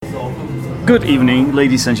Good evening,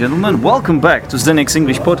 ladies and gentlemen. Welcome back to Zdenek's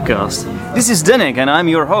English podcast. This is Zdenek and I'm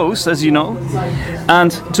your host, as you know.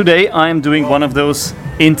 And today I am doing one of those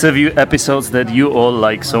interview episodes that you all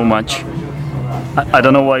like so much. I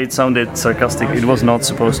don't know why it sounded sarcastic. It was not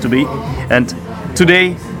supposed to be. And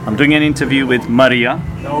today I'm doing an interview with Marija.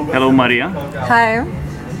 Hello, Marija. Hi.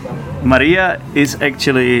 Marija is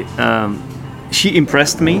actually... she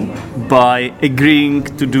impressed me by agreeing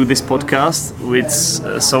to do this podcast with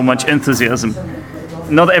so much enthusiasm.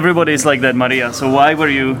 Not everybody is like that, Marija, so why were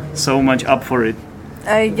you so much up for it?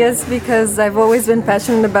 I guess because I've always been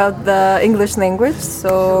passionate about the English language,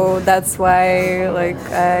 so that's why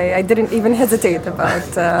I didn't even hesitate about...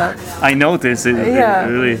 I noticed, it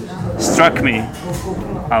really struck me.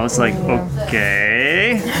 I was like,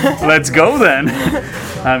 okay, let's go then.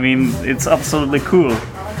 I mean, it's absolutely cool.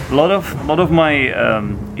 A lot of my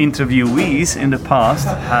interviewees in the past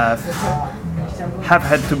have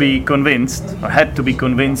had to be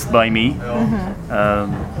convinced by me,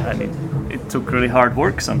 and it took really hard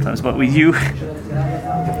work sometimes. But with you,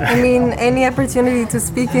 I mean, any opportunity to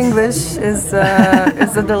speak English is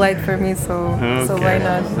a delight for me. So why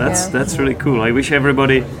not? That's really cool. I wish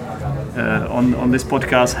everybody on this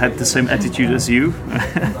podcast had the same attitude as you.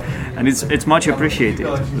 And it's much appreciated,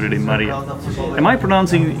 really, Marija. Am I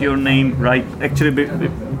pronouncing your name right? Actually,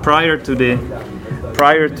 prior to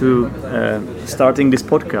starting this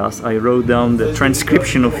podcast, I wrote down the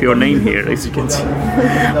transcription of your name here, as you can see,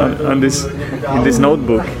 in this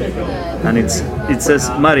notebook, and it says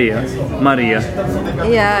Marija.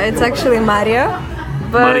 Yeah, it's actually Marija.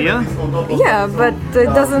 Marija? Yeah, but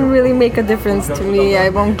it doesn't really make a difference to me. I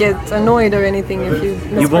won't get annoyed or anything if you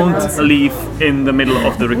mispronounce. You won't leave in the middle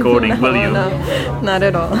of the recording, will you? No, not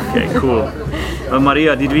at all. Okay, cool.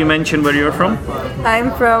 Marija, did we mention where you're from?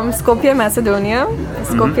 I'm from Skopje, Macedonia.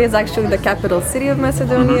 Skopje is actually the capital city of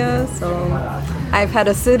Macedonia, so I've had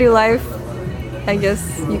a city life, I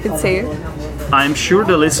guess you could say. I'm sure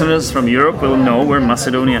the listeners from Europe will know where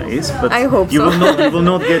Macedonia is, but I hope you so. will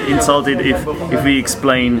not get insulted if we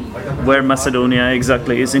explain where Macedonia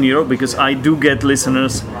exactly is in Europe, because I do get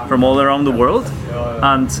listeners from all around the world,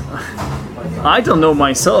 and I don't know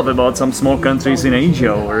myself about some small countries in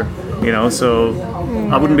Asia, or so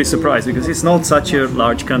I wouldn't be surprised, because it's not such a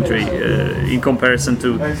large country in comparison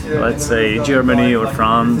to, let's say, Germany or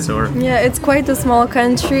France or... Yeah, it's quite a small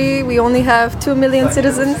country. We only have 2 million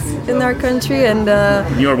citizens in our country, and...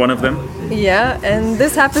 You're one of them? Yeah, and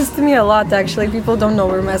this happens to me a lot, actually. People don't know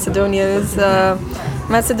where Macedonia is.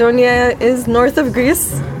 Macedonia is north of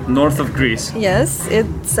Greece. North of Greece? Yes,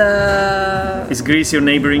 it's... Is Greece your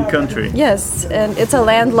neighboring country? Yes, and it's a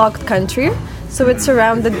landlocked country. So it's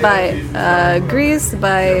surrounded by Greece,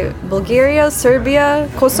 by Bulgaria, Serbia,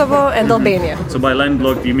 Kosovo, and Albania. So by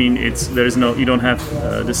landlocked, you mean you don't have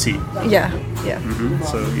the sea? Yeah.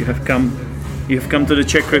 So you have come to the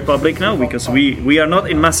Czech Republic now, because we are not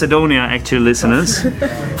in Macedonia, actually, listeners.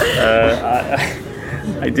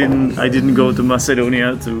 I didn't go to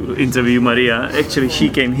Macedonia to interview Marija. Actually, she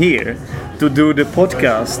came here to do the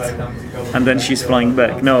podcast, and then she's flying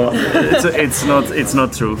back. No, it's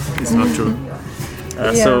not true. It's not true.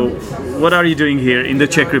 So, what are you doing here in the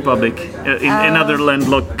Czech Republic, in another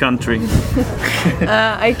landlocked country?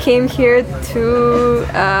 I came here to,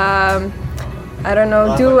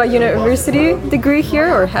 do a university degree here,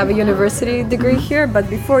 or have a university degree here. But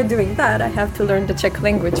before doing that, I have to learn the Czech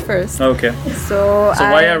language first. Okay. So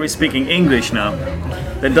why are we speaking English now?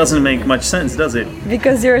 That doesn't make much sense, does it?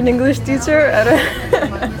 Because you're an English teacher,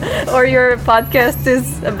 or your podcast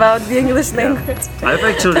is about the English language. I've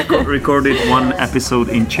actually recorded one episode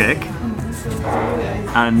in Czech,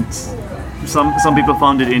 and some people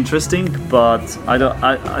found it interesting, but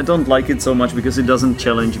I don't like it so much because it doesn't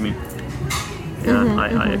challenge me.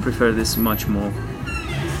 I prefer this much more,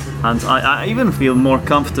 and I even feel more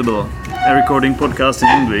comfortable recording podcasts in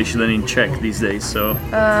English than in Czech these days. So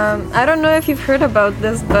I don't know if you've heard about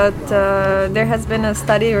this, but there has been a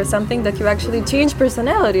study or something that you actually change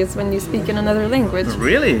personalities when you speak in another language.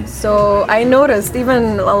 Really? So I noticed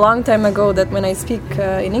even a long time ago that when I speak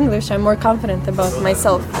in English, I'm more confident about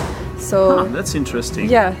myself. So that's interesting.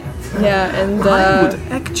 Yeah, and I would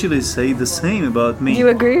actually say the same about me. You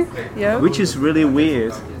agree? Yeah. Which is really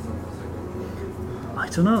weird. I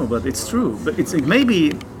don't know, but it's true. But it may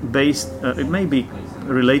be it may be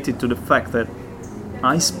related to the fact that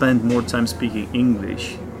I spend more time speaking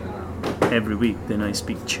English every week than I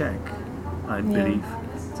speak Czech, I believe.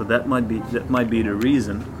 So that might be the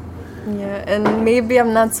reason. Yeah, and maybe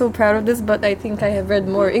I'm not so proud of this, but I think I have read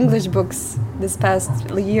more English books this past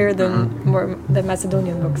year than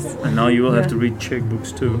Macedonian books. And now you will have to read Czech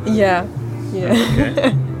books too. Yeah.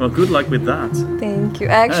 Okay. Well, good luck with that. Thank you.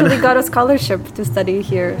 I actually got a scholarship to study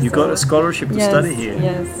here. You got a scholarship to study here?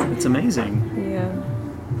 Yes. It's amazing. Yeah.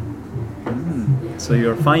 So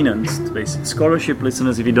you're financed, basically. Scholarship,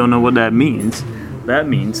 listeners, if you don't know what that means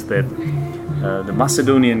that the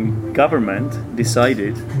Macedonian government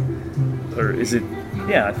decided, or is it?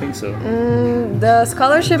 Yeah, I think so. The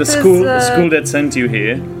scholarship The is... school that sent you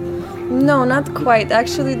here. No, not quite.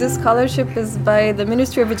 Actually, the scholarship is by the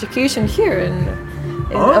Ministry of Education here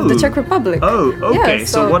of the Czech Republic. Oh, okay. Yeah,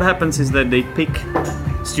 so what happens is that they pick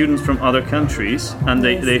students from other countries and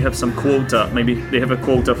they have some quota. Maybe they have a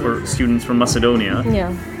quota for students from Macedonia.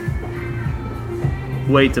 Yeah.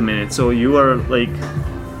 Wait a minute. So you're like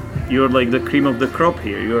the cream of the crop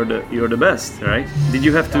here. You're the best, right? Did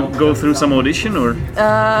you have to go through some audition or?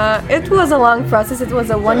 It was a long process. It was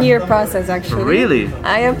a 1-year process actually. Really?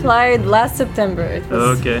 I applied last September. It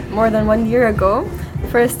was more than 1 year ago.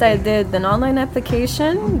 First I did an online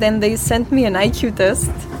application, then they sent me an IQ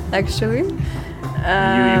test actually.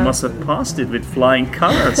 You must have passed it with flying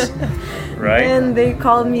colors, right? And they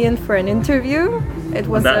called me in for an interview. It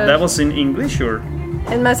was that was in English or?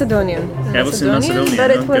 In Macedonian. That was in Macedonian, but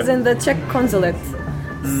it was in the Czech consulate.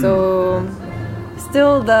 So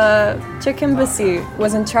still the Czech embassy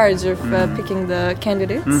was in charge of picking the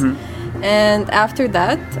candidates. And after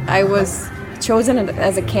that I was chosen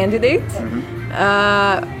as a candidate,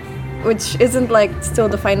 which isn't like still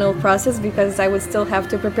the final process because I would still have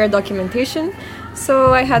to prepare documentation.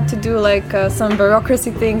 So I had to do like some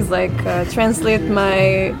bureaucracy things like translate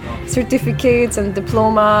my certificates and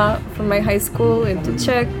diploma from my high school into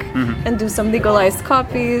Czech and do some legalized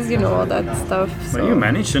copies, all that stuff. Well, you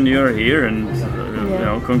managed and you're here and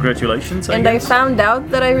congratulations. I found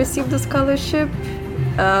out that I received the scholarship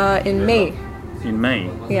in May. In May?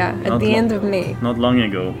 Yeah, at the end of May. Not long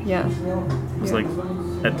ago. Yeah. It was like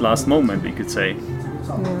at last moment, we could say.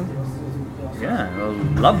 Yeah. Yeah, well,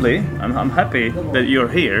 lovely. I'm happy that you're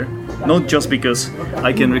here. Not just because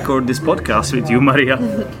I can record this podcast with you, Marija,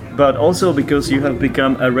 but also because you have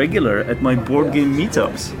become a regular at my board game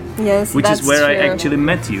meetups. Yes, which that's is where true. I actually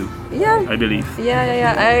met you. Yeah. I believe.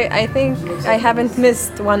 Yeah. I think I haven't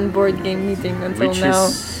missed one board game meeting until which now.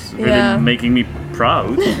 Is really making me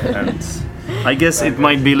proud. And I guess it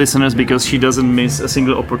might be, listeners, because she doesn't miss a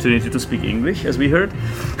single opportunity to speak English, as we heard.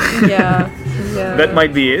 Yeah. That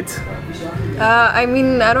might be it.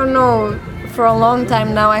 I don't know. For a long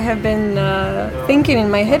time now, I have been thinking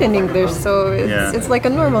in my head in English, so it's like a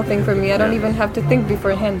normal thing for me. I don't even have to think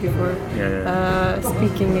beforehand before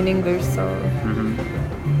speaking in English. So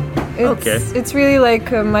it's really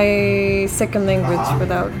like my second language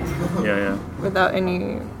without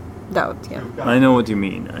any doubt. Yeah. I know what you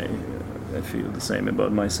mean. I feel the same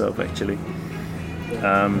about myself actually.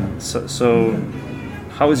 So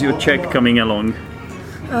how is your Czech coming along?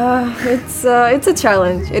 It's a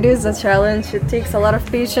challenge. It is a challenge. It takes a lot of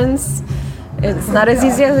patience. It's not as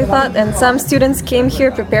easy as I thought. And some students came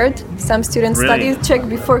here prepared. Some students studied Czech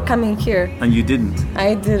before coming here. And you didn't?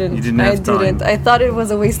 I didn't. You didn't have time. I thought it was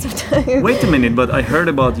a waste of time. Wait a minute, but I heard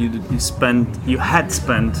about you had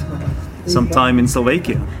spent some time in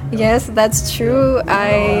Slovakia. Yes, that's true.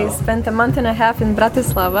 I spent a month and a half in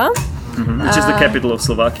Bratislava. Which is the capital of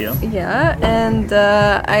Slovakia. Yeah, and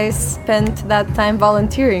I spent that time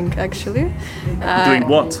volunteering actually. Doing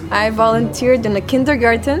what? I volunteered in a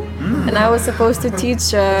kindergarten and I was supposed to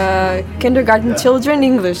teach kindergarten children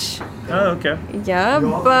English. Oh, okay. Yeah,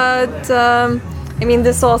 but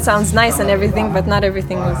this all sounds nice and everything, but not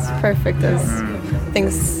everything was perfect as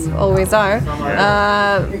things always are.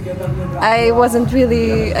 I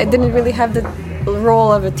didn't really have the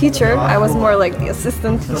role of a teacher. I was more like the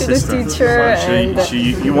assistant to the teacher.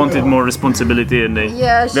 You wanted more responsibility and they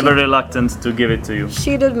were reluctant to give it to you.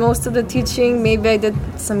 She did most of the teaching. Maybe I did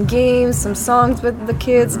some games, some songs with the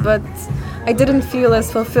kids, but I didn't feel as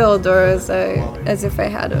fulfilled or as if I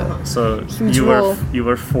had a huge role. You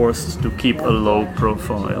were forced to keep a low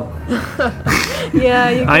profile. Yeah,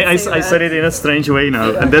 you can I say said it in a strange way now,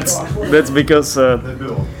 and that's because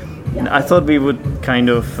I thought we would kind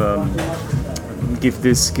of give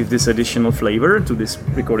this additional flavor to this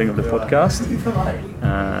recording of the podcast,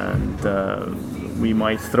 and we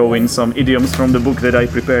might throw in some idioms from the book that I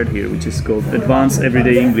prepared here, which is called Advanced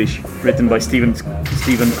Everyday English, written by Stephen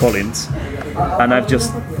Collins. And I've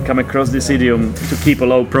just come across this idiom to keep a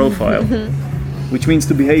low profile, which means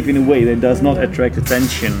to behave in a way that does not attract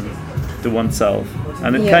attention to oneself.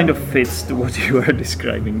 And it kind of fits to what you are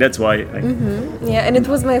describing. That's why Yeah, and it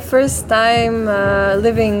was my first time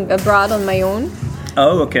living abroad on my own.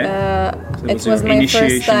 Oh, okay. It was my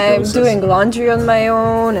first time doing laundry on my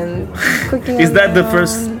own and cooking. Is that the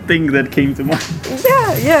first thing that came to mind.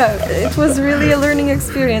 Yeah, it was really a learning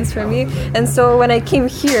experience for me. And so when I came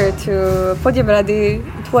here to Podjebrady,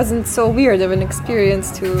 it wasn't so weird of an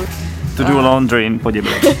experience to do laundry in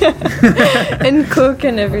Podjebrady. and cook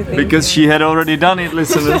and everything. Because she had already done it,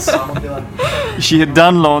 listeners. She had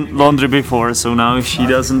done laundry before, so now she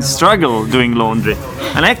doesn't struggle doing laundry.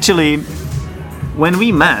 And actually, when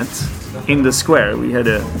we met in the square, we had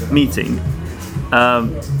a meeting.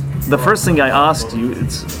 The first thing I asked you,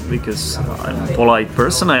 it's because I'm a polite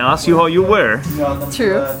person, I asked you how you were.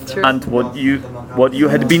 True. And what you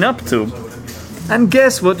had been up to. And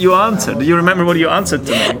guess what you answered? Do you remember what you answered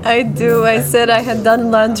to me? I do. I said I had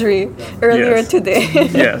done laundry earlier today.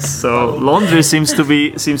 Yes. So laundry seems to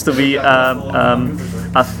be a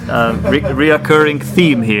reoccurring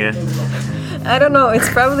theme here. I don't know. It's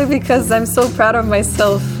probably because I'm so proud of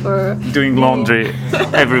myself for doing laundry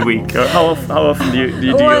every week. Or how often do you do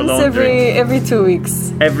your laundry? Once every 2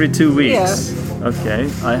 weeks. Every 2 weeks. Yeah. Okay.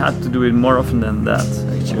 I had to do it more often than that.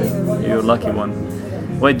 Actually, you're a lucky one.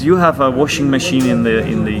 Wait, do you have a washing machine in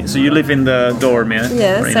the? So you live in the dorm, yeah?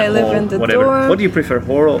 Yes, I live in the dorm. What do you prefer,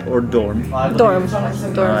 hall or dorm? Dorm.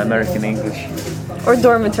 American English. Or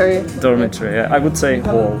dormitory. Dormitory. Yeah. I would say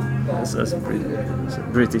hall as a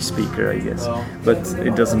British speaker, I guess, but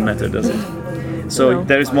it doesn't matter, does it? So No.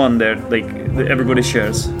 there is one there, like everybody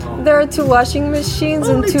shares. There are 2 washing machines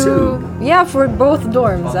Only and 2. two? Yeah, for both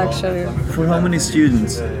dorms actually. For how many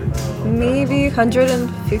students? Maybe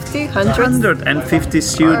 150, 100 150 or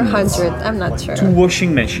students. 100. I'm not sure. 2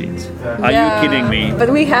 washing machines. Are you kidding me? But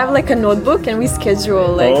we have like a notebook and we schedule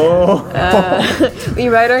like we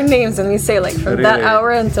write our names and we say like from that Really?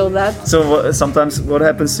 hour until that. So sometimes what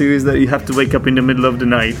happens to you is that you have to wake up in the middle of the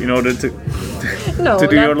night in order to No, to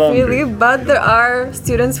do not your laundry. really. But there are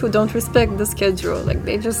students who don't respect the schedule. Like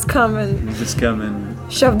they just come and you just come and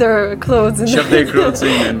shove their clothes in, shove their clothes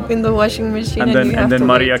in and in the washing machine, and then you have and then to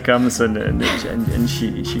Marija wait. comes and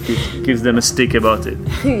she gives them a stick about it.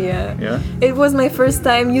 Yeah. Yeah. It was my first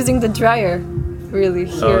time using the dryer, really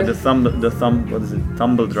here. Oh, the thumb. What is it?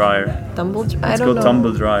 Tumble dryer. Tumble. I It's don't called know.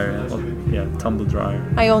 tumble dryer. Yeah, tumble dryer.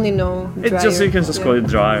 I only know dryer. It's just you can just call it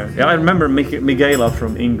dryer. Yeah, I remember Michaela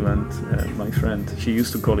from England, my friend. She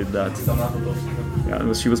used to call it that.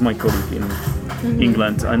 Yeah, she was my colleague in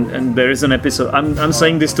England, and there is an episode. I'm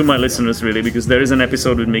saying this to my listeners really because there is an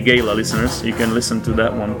episode with Michaela, listeners. You can listen to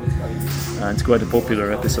that one. It's quite a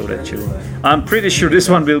popular episode actually. I'm pretty sure this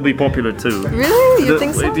one will be popular too. Really? You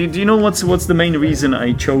think so? Do you know what's the main reason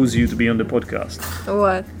I chose you to be on the podcast?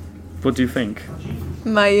 What? What do you think?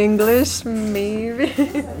 My English, maybe.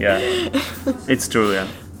 Yeah, it's true. Yeah,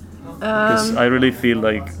 because I really feel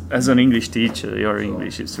like as an English teacher, your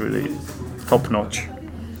English is really top notch.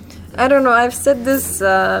 I don't know. I've said this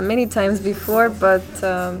many times before, but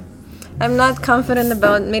I'm not confident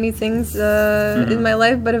about many things in my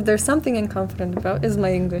life. But if there's something I'm confident about, is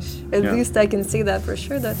my English. At least I can say that for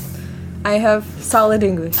sure. That I have solid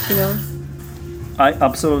English. You know. I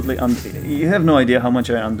absolutely. You have no idea how much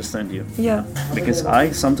I understand you. Yeah. Because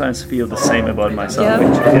I sometimes feel the same about myself. Yeah.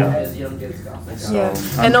 Actually. So Yeah.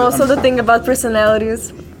 And also the thing about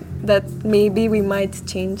personalities. That maybe we might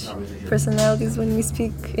change personalities when we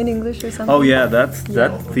speak in English or something. Oh yeah, that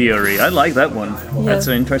theory. I like that one. Yeah. That's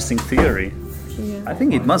an interesting theory. Yeah. I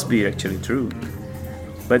think it must be actually true.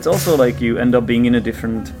 But it's also like you end up being in a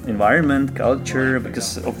different environment, culture,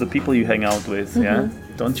 because of the people you hang out with, yeah?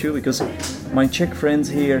 Don't you? Because my Czech friends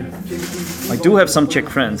here, I do have some Czech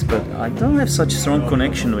friends, but I don't have such strong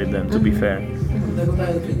connection with them, to be fair.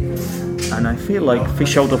 And I feel like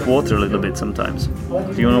fish out of water a little bit sometimes.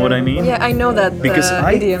 Do you know what I mean? Yeah, I know that Because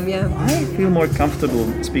idiom, yeah. I feel more comfortable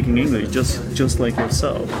speaking English, just like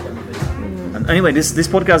yourself. And anyway, this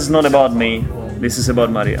podcast is not about me. This is about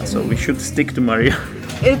Marija, so we should stick to Marija.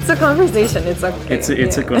 It's a conversation, it's okay.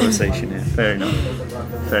 It's a conversation, yeah. Fair enough.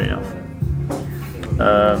 Fair enough.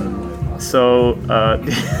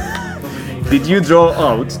 Did you draw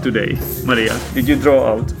out today, Marija? Did you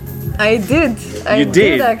draw out? I did. I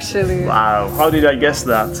did actually. Wow, how did I guess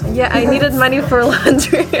that? Yeah, I needed money for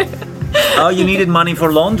laundry. Oh, you needed money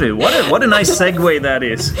for laundry. What a nice segue that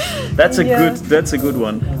is. That's a good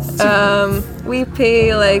one. We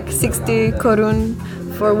pay like 60 korun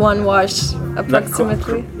for one wash,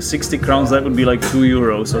 approximately. 60 crowns, that would be like 2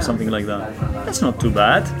 euros or something like that. That's not too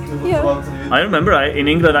bad. Yeah. I remember in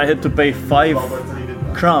England I had to pay 5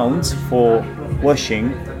 crowns for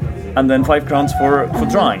washing and then 5 crowns for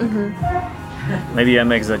drying. Maybe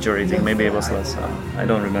I'm exaggerating, maybe it was less. I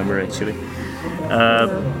don't remember actually.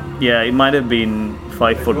 Yeah, it might have been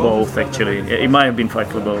 5 for both actually. It might have been 5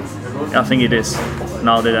 for both. I think it is,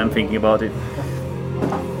 now that I'm thinking about it.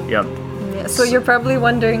 Yeah. So you're probably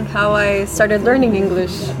wondering how I started learning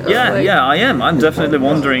English. Yeah, I am. I'm definitely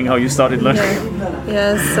wondering how you started learning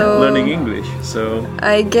So learning English. So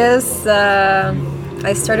I guess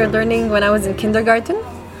I started learning when I was in kindergarten.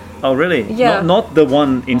 Oh, really? Yeah. Not the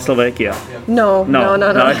one in Slovakia. No.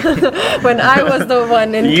 When I was the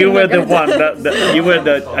one in you were the kindergarten. one. You were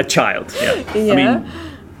a child. Yeah. Yeah. I mean,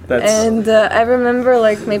 that's. And I remember,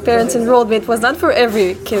 like, my parents enrolled me. It was not for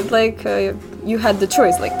every kid. Like, you had the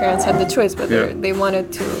choice. Like, parents had the choice whether they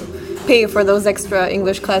wanted to pay for those extra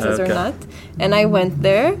English classes or not. And I went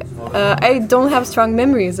there. I don't have strong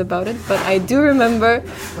memories about it, but I do remember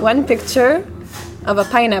one picture of a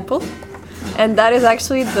pineapple. And that is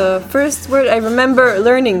actually the first word I remember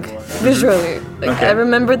learning visually. Like, I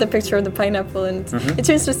remember the picture of the pineapple, and it's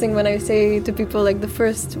interesting when I say to people, like, the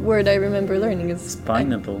first word I remember learning is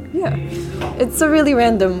pineapple. Yeah, it's a really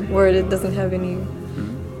random word. It doesn't have any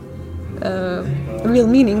real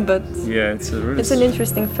meaning, but it's an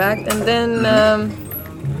interesting fact. And then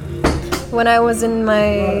when I was in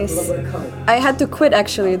I had to quit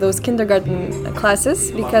actually those kindergarten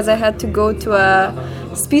classes because I had to go to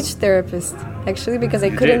a speech therapist, actually, because I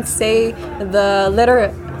couldn't say the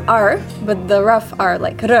letter R, but the rough R,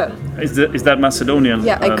 like R. Is that Macedonian?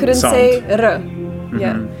 Yeah, I couldn't sound? say R.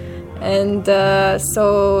 Yeah. And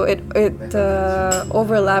so it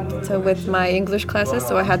overlapped with my English classes,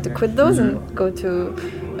 so I had to quit those and go to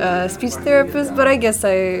speech therapist. But I guess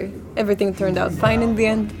everything turned out fine in the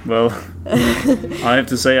end. Well, I have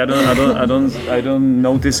to say I don't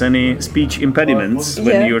notice any speech impediments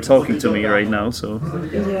when you're talking to me right now. So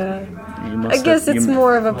yeah, I guess it's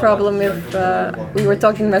more of a problem if we were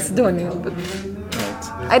talking Macedonian, but.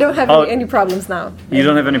 I don't have any problems now. You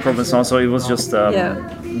don't have any problems now, so it was just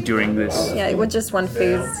during this. Yeah, it was just one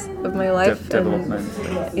phase of my life. Development.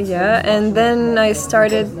 And then I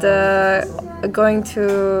started going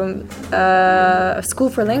to school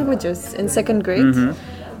for languages in second grade.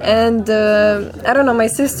 And I don't know, my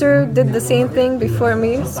sister did the same thing before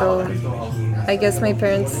me, so I guess my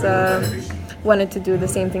parents wanted to do the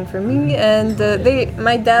same thing for me. And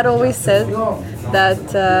my dad always said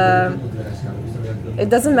that it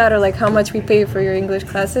doesn't matter like how much we pay for your English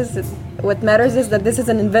classes. What matters is that this is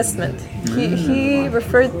an investment. He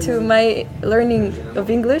referred to my learning of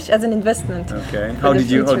English as an investment. Okay. How did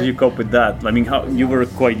you cope with that? I mean, you were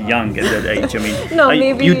quite young at that age. I mean,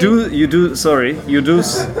 maybe you do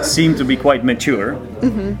seem to be quite mature,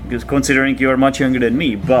 because considering you are much younger than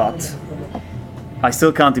me, but I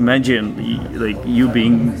still can't imagine like you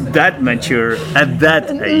being that mature at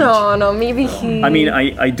that age. No, maybe he. I mean,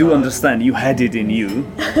 I do understand you had it in you.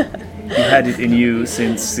 You had it in you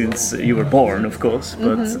since you were born, of course.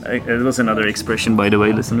 But it was another expression, by the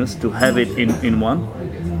way, listeners, to have it in one.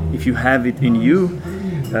 If you have it in you,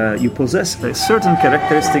 you possess a certain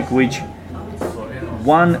characteristic which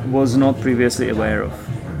one was not previously aware of.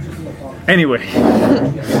 Anyway.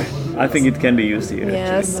 I think it can be used here.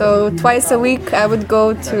 Yeah, so twice a week I would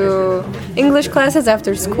go to English classes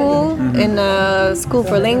after school in a school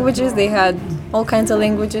for languages. They had all kinds of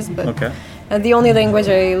languages, but the only language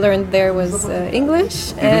I learned there was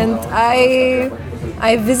English. And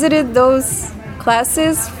I visited those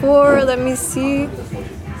classes for, let me see,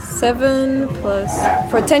 7 plus,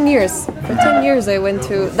 for 10 years. For 10 years I went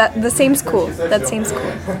to that same school.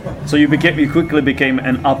 So you quickly became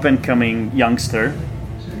an up-and-coming youngster.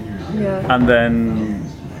 Yeah. And then,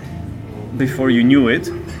 before you knew it,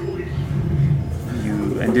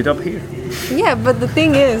 you ended up here. Yeah, but the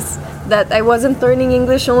thing is that I wasn't learning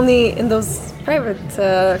English only in those private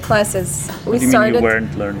classes. What do you mean you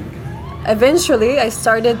weren't learning? Eventually, I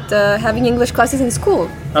started having English classes in school,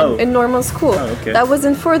 in normal school. Oh, okay. That was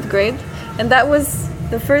in 4th grade, and that was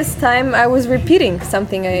the first time I was repeating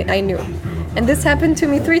something I knew. And this happened to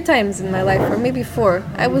me 3 times in my life, or maybe 4.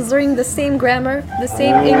 I was learning the same grammar, the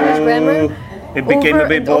same English grammar. It became a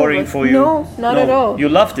bit boring for you. No, not at all. You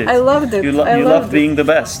loved it. I loved it. You loved being the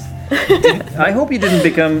best. I hope you didn't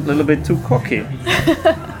become a little bit too cocky.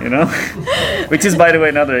 You know? Which is, by the way,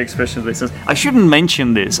 another expression that says, I shouldn't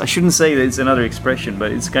mention this. I shouldn't say that it's another expression,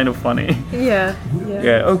 but it's kind of funny. Yeah.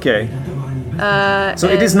 Yeah, okay. So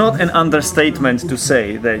it is not an understatement to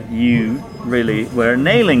say that you really were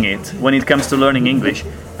nailing it when it comes to learning English.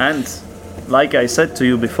 And like I said to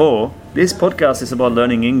you before, this podcast is about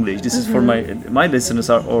learning English. This is for my listeners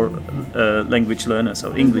are all language learners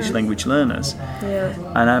or English language learners. Yeah.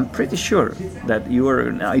 And I'm pretty sure that you are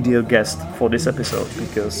an ideal guest for this episode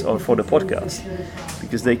or for the podcast,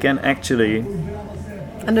 because they can actually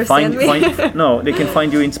understand they can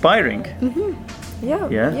find you inspiring.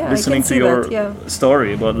 Listening to your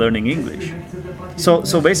story about learning English.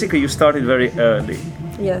 So basically you started very early.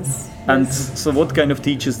 Yes. And so what kind of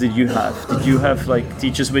teachers did you have? Did you have like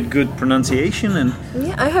teachers with good pronunciation? And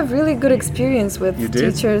Yeah, I have really good experience with You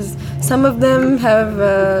did? teachers. Some of them have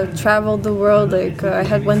traveled the world. Like I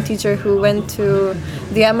had one teacher who went to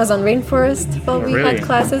the Amazon rainforest while we really? had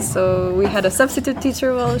classes. So we had a substitute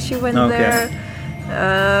teacher while she went Okay.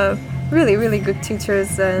 there. Really, really good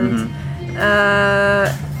teachers. And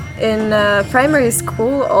in primary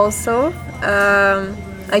school also,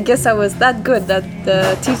 I guess I was that good that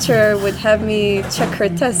the teacher would have me check her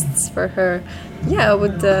tests for her. Yeah, I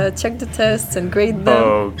would check the tests and grade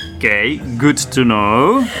them. Okay, good to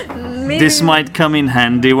know. Maybe. This might come in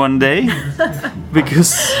handy one day,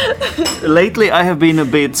 because lately I have been a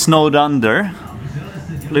bit snowed under.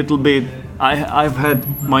 Little bit. I've had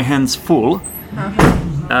my hands full.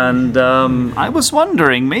 And I was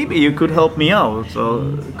wondering, maybe you could help me out.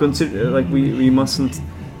 So consider, like, we mustn't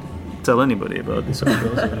tell anybody about this, of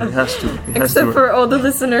course. It has to. Except for all the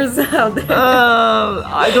listeners out there.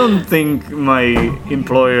 I don't think my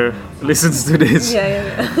employer listens to this.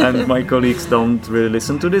 Yeah. And my colleagues don't really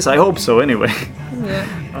listen to this. I hope so, anyway. Yeah.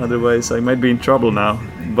 Otherwise, I might be in trouble now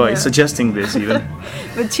by Yeah. suggesting this, even.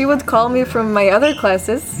 But she would call me from my other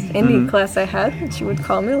classes, any class I had. She would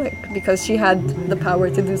call me, like, because she had the power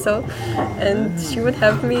to do so, and she would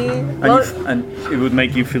have me. And it would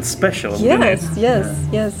make you feel special. wouldn't it?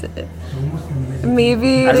 Yes.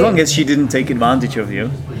 Maybe. As long as she didn't take advantage of you.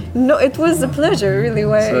 No, it was a pleasure, really.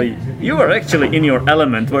 Why? So you were actually in your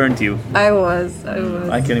element, weren't you? I was.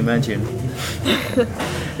 I can imagine.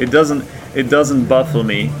 It doesn't baffle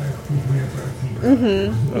me.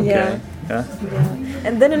 Okay. Yeah. Yeah.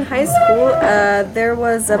 And then in high school, there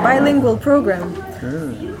was a bilingual program.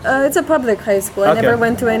 It's a public high school. I Okay. never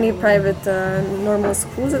went to any private normal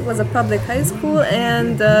schools. It was a public high school,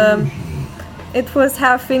 and it was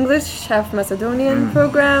half English, half Macedonian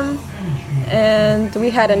program. And we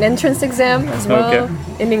had an entrance exam as well, Okay.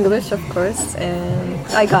 in English, of course. And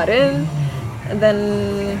I got in. And then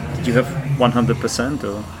Did you have 100%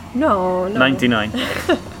 or no. 99?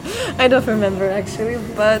 I don't remember actually,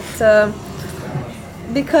 but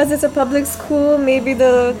because it's a public school, maybe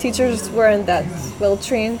the teachers weren't that well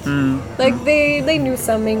trained. Like they knew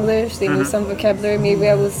some English, they knew some vocabulary. Maybe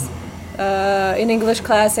I was in English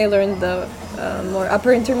class. I learned the more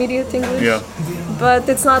upper intermediate English. Yeah. But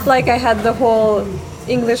it's not like I had the whole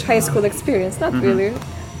English high school experience. Not really.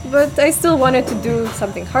 But I still wanted to do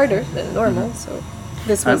something harder than normal, so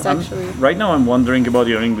this was actually. Right now I'm wondering about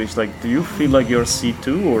your English. Like, do you feel like you're C2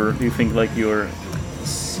 or do you think like you're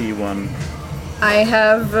C1? I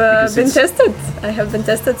have Because been it's- tested. I have been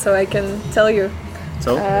tested, so I can tell you.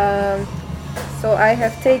 So? So I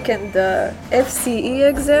have taken the FCE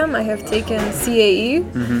exam. I have taken CAE.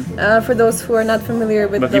 For those who are not familiar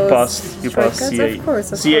with But those you passed shortcuts, CAE. of course.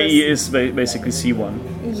 CAE is basically C1.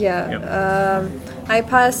 Yeah. Yep. I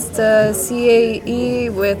passed CAE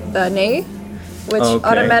with an A, which Okay.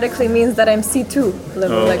 automatically means that I'm C2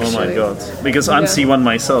 level Oh actually. my god. Because I'm Yeah. C1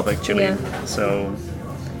 myself actually. Yeah. So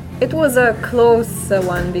It was a close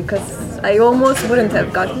one because I almost wouldn't have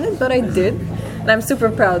gotten it, but I did. And I'm super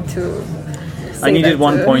proud to say I needed that,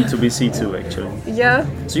 1 point to be C2 actually. Yeah.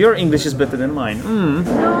 So your English is better than mine.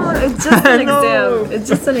 No, it's just an No. exam. It's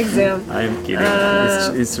just an exam. I'm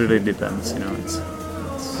kidding. It's really depends, you know. It's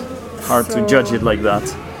hard to So- judge it like that.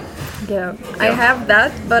 Yeah. I have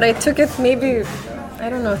that, but I took it maybe, I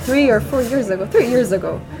don't know, 3 or 4 years ago. 3 years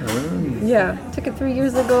ago. Yeah, took it 3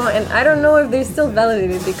 years ago, and I don't know if they're still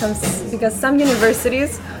validated because some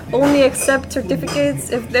universities only accept certificates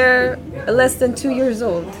if they're less than 2 years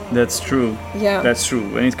old. That's true. Yeah. That's true.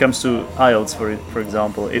 When it comes to IELTS, for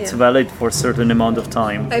example, it's Yeah. valid for a certain amount of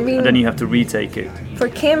time, I mean- and then you have to retake it. For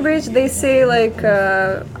Cambridge, they say like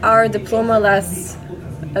our diploma lasts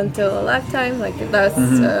until a lifetime, like it lasts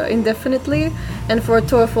indefinitely, and for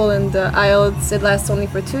TOEFL and IELTS, it lasts only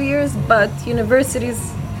for 2 years. But universities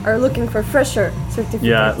are looking for fresher certificates.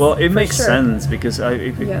 Yeah. Well, it for makes sure. sense because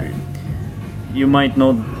Yeah. you might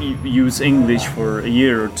not use English for a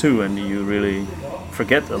year or two, and you really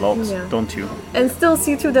forget a lot, Yeah. don't you? And still,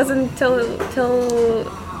 C2 doesn't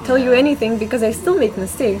tell you anything because I still make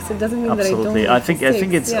mistakes. It doesn't mean that I don't. Absolutely. Make I think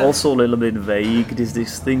mistakes. it's Yeah. also a little bit vague, this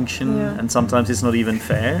distinction, Yeah. and sometimes it's not even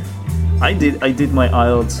fair. I did my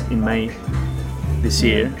IELTS in May this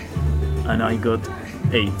year, and I got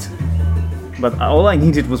 8. But all I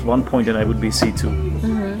needed was 1 point, and I would be C2.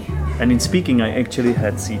 And in speaking, I actually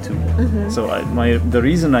had C2. So the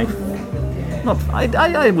reason I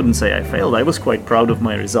wouldn't say I failed. I was quite proud of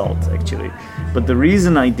my result actually. But the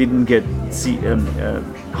reason I didn't get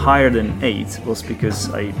higher than 8 was because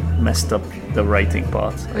I messed up the writing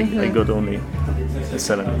part. I got only a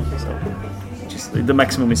 7, so which is The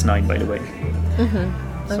maximum is 9, by the way.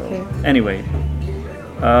 So, Okay. anyway,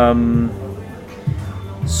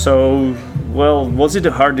 so well, was it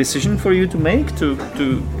a hard decision for you to make to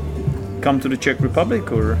come to the Czech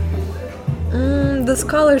Republic, or? The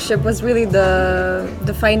scholarship was really the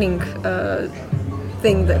defining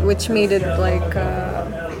thing which made it like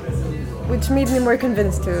which made me more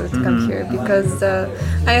convinced to come here, because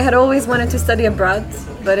I had always wanted to study abroad,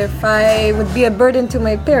 but if I would be a burden to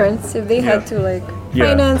my parents, if they had to like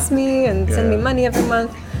finance me and send me money every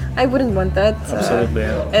month, I wouldn't want that. Absolutely.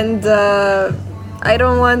 And I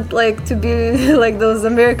don't want like to be like those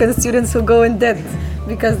American students who go in debt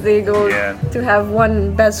because they go to have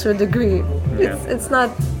one bachelor degree. It's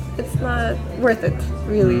not worth it,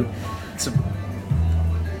 really.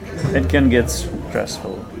 It can get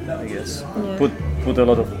stressful, I guess. Put a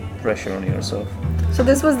lot of pressure on yourself. So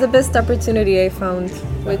this was the best opportunity I found,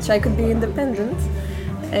 which I could be independent.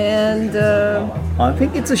 And I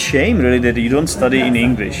think it's a shame, really, that you don't study in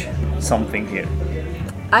English something here.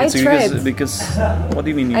 I tried. Because what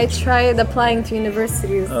do you mean? I tried applying to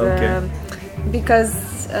universities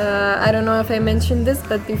because I don't know if I mentioned this,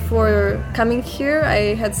 but before coming here,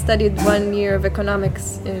 I had studied 1 year of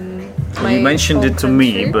economics in my You mentioned home it to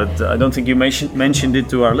country. me, but I don't think you mentioned it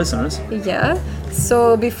to our listeners. Yeah.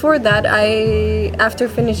 So before that, after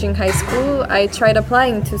finishing high school, I tried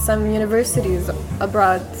applying to some universities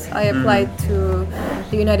abroad. I applied to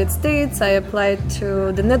the United States, I applied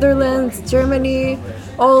to the Netherlands, Germany,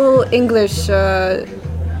 all English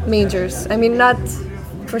majors. I mean, not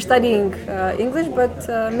for studying English, but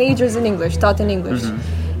majors in English, taught in English.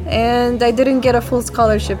 And I didn't get a full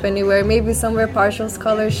scholarship anywhere, maybe somewhere partial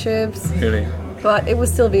scholarships. Really? But it would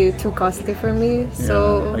still be too costly for me.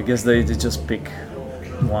 So I guess they just pick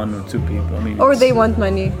 1 or 2 people. I mean, or they want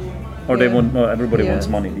money. Or they want. No, everybody wants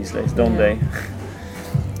money these days, don't they?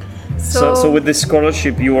 So So with this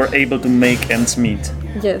scholarship, you are able to make ends meet.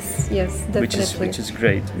 Yes, definitely. Which is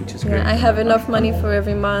great. I have enough money for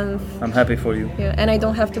every month. I'm happy for you. Yeah, and I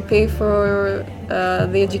don't have to pay for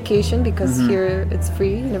the education because here it's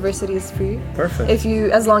free. University is free. Perfect.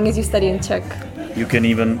 As long as you study in Czech. You can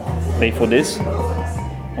even pay for this.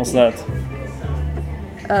 What's that?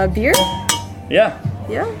 Beer? Yeah.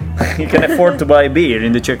 Yeah. You can afford to buy beer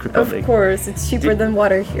in the Czech Republic. Of course, it's cheaper than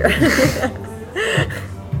water here.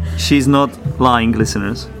 She's not lying,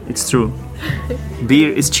 listeners. It's true.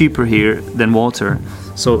 Beer is cheaper here than water.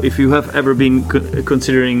 So if you have ever been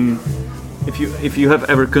considering, if you have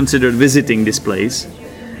ever considered visiting this place,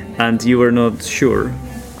 and you were not sure,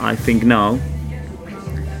 I think now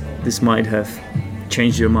this might have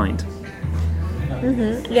changed your mind.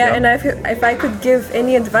 Yeah, and if I could give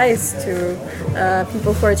any advice to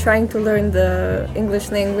people who are trying to learn the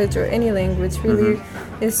English language or any language, really,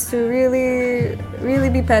 is to really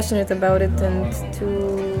be passionate about it and to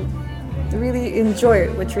really enjoy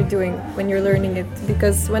what you're doing when you're learning it.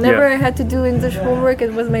 Because whenever I had to do English homework,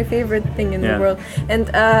 it was my favorite thing in the world. And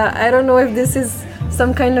I don't know if this is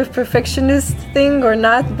some kind of perfectionist thing or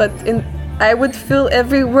not, but I would fill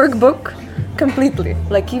every workbook completely.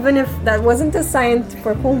 Like even if that wasn't assigned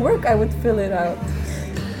for homework, I would fill it out.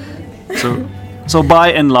 So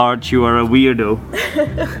by and large, you are a weirdo.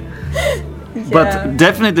 But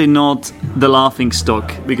definitely not the laughing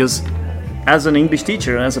stock, because as an English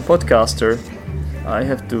teacher and as a podcaster,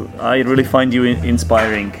 I really find you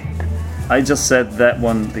inspiring. I just said that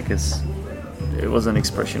one because it was an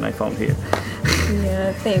expression I found here.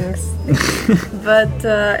 Yeah, thanks. But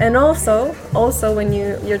and also when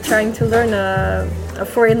you're trying to learn a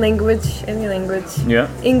foreign language, any language,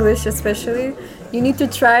 English especially, you need to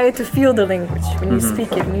try to feel the language when you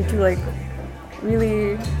speak it. You need to like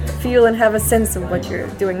really feel and have a sense of what you're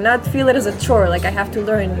doing. Not feel it as a chore, like I have to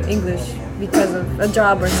learn English because of a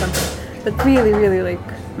job or something. But really like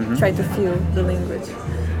try to feel the language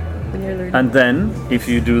when you're learning. And then if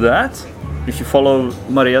you do that, if you follow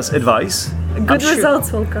Marija's advice, good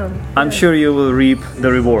results will come. I'm sure you will reap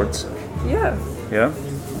the rewards. Yeah. Yeah?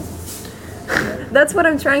 That's what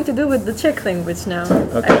I'm trying to do with the Czech language now.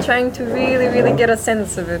 Okay. I'm trying to really get a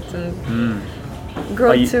sense of it and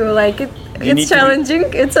grow to like it. It's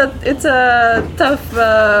challenging. It's a tough.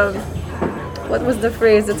 What was the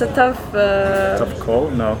phrase? It's a tough. Tough call?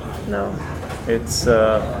 No. It's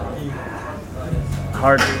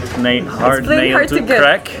hard nail to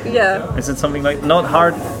crack. Yeah. Is it something like not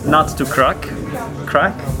hard not to crack?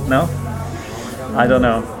 Crack? No. I don't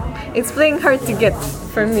know. It's playing hard to get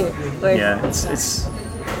for me. Like, yeah,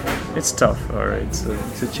 it's tough, or it's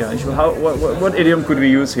a challenge. What idiom could we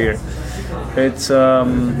use here? It's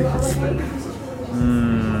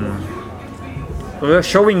we're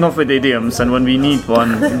showing off with idioms, and when we need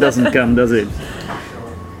one, it doesn't come, does it?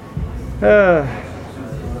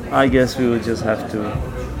 I guess we will just have to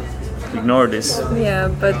ignore this Yeah,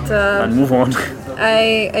 but and move on.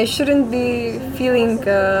 I shouldn't be feeling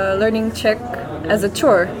learning Czech as a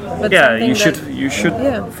chore. But Yeah, something you should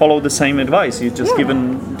Yeah. follow the same advice you just Yeah.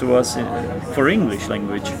 given to us for English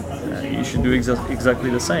language. You should do exactly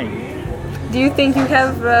the same. Do you think you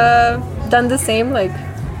have done the same, like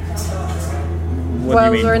What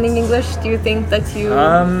while do you mean? learning English? Do you think that you?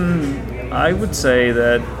 I would say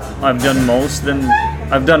that I've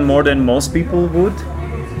done more than most people would,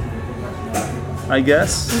 I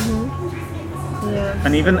guess. Yeah.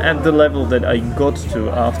 And even at the level that I got to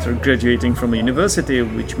after graduating from university,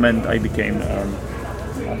 which meant I became a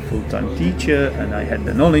full-time teacher, and I had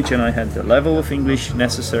the knowledge and I had the level of English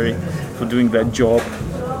necessary for doing that job,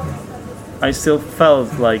 I still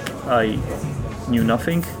felt like I knew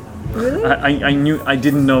nothing. Really? I knew I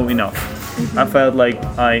didn't know enough. I felt like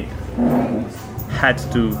I had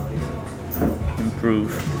to improve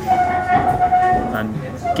and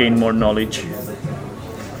gain more knowledge.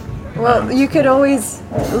 Well, you could always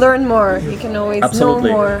learn more. You can always Absolutely,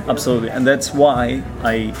 know more. absolutely, and that's why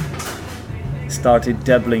I started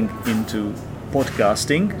dabbling into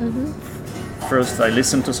podcasting. First, I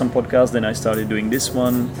listened to some podcasts, then I started doing this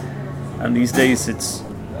one, and these days it's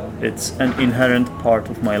an inherent part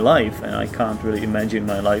of my life, and I can't really imagine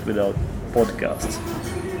my life without podcasts.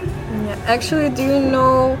 Yeah. Actually, do you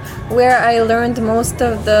know where I learned most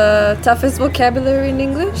of the toughest vocabulary in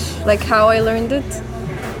English? Like how I learned it?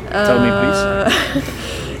 Tell me, please.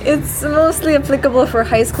 It's mostly applicable for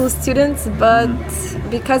high school students, but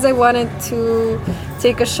because I wanted to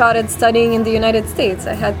take a shot at studying in the United States,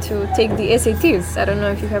 I had to take the SATs. I don't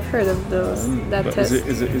know if you have heard of that But test.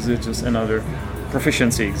 is it just another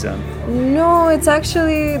proficiency exam? No, it's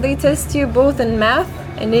actually, they test you both in math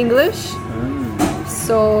and English.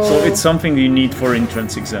 So it's something you need for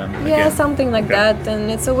entrance exam. yeah, again. something like Okay. that, and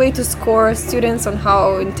it's a way to score students on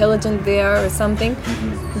how intelligent they are or something,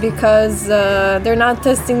 because they're not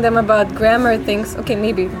testing them about grammar things. Okay,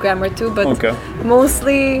 maybe grammar too, but Okay.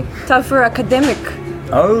 mostly tougher academic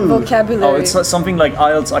vocabulary. Oh, it's something like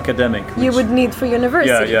IELTS academic. you which- would need for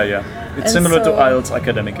university. Yeah. It's And similar to so- IELTS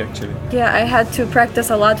academic actually. Yeah, I had to practice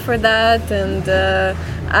a lot for that, and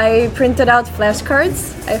I printed out flashcards.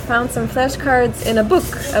 I found some flashcards in a book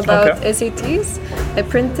about Okay. SATs. I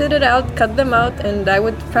printed it out, cut them out, and I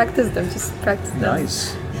would practice them, just practice them. Nice.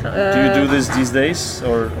 Do you do this these days,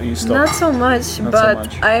 or you stop? Not so much, Not so but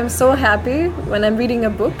much. I am so happy when I'm reading a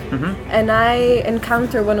book and I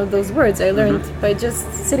encounter one of those words I learned by just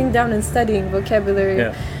sitting down and studying vocabulary.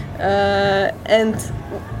 Yeah. And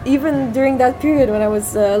even during that period when I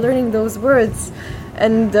was learning those words,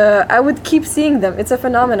 and I would keep seeing them. It's a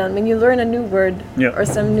phenomenon. When you learn a new word Yeah. or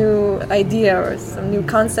some new idea or some new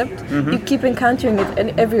concept, you keep encountering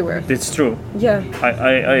it everywhere. It's true. Yeah.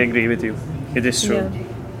 I agree with you. It is true. Yeah.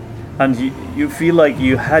 And you feel like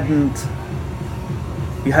you hadn't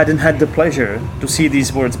had the pleasure to see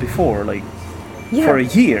these words before, like Yeah. for a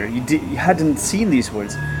year you hadn't seen these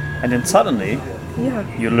words, and then suddenly Yeah.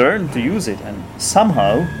 you learn to use it, and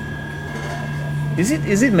somehow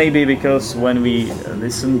is it maybe because when we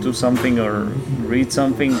listen to something or read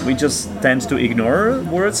something we just tend to ignore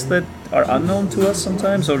words that are unknown to us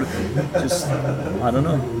sometimes, or just I don't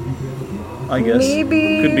know, I guess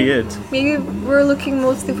Maybe could be it. Maybe we're looking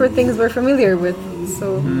mostly for things we're familiar with.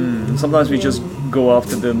 So Sometimes we just go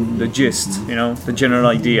after the gist, the general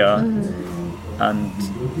idea, and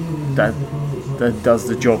that does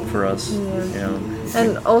the job for us.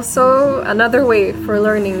 and also another way for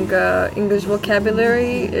learning English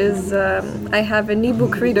vocabulary is I have an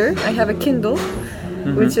ebook reader. I have a Kindle,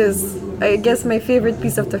 which is I guess my favorite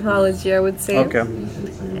piece of technology, I would say. Okay.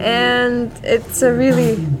 And it's a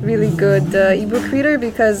really, really good ebook reader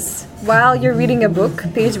because while you're reading a book,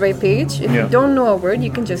 page by page, if Yeah. you don't know a word,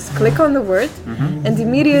 you can just click on the word and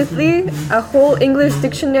immediately a whole English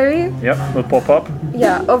dictionary, Yep, will pop up.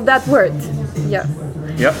 of that word. Yeah.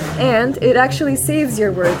 Yep. And it actually saves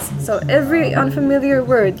your words. So every unfamiliar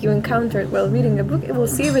word you encountered while reading a book, it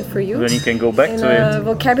will save it for you Then you can go back in to a it.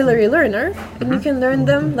 vocabulary learner, and you can learn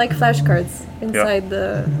them like flashcards inside the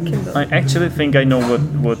Kindle. I actually think I know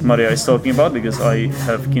what Marija is talking about because I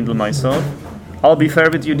have Kindle myself. I'll be fair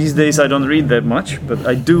with you, these days I don't read that much, but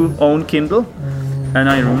I do own Kindle, and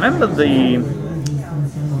I remember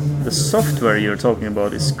the software you're talking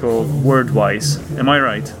about is called Wordwise. Am I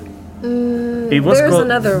right? It was There's called.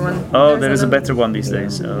 another one. Oh, There's there is a another- better one these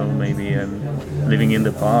days. Oh, maybe I'm living in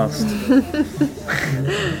the past.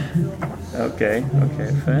 Okay,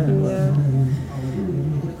 fair. Yeah.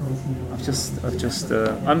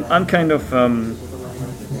 I'm kind of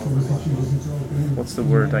what's the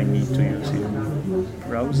word I need to use here?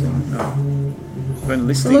 Browsing? No. When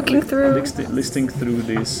Looking through. Listing through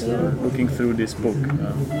this, looking through this book,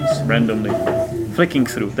 just randomly, flicking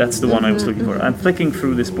through. That's the one I was looking for. I'm flicking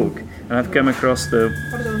through this book, and I've come across the.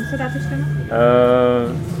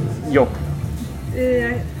 Jo.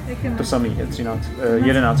 To samý je 13,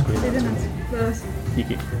 11.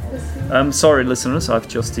 Díky. Sorry, listeners, I've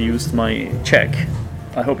just used my Czech.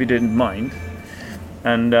 I hope you didn't mind.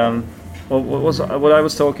 And what I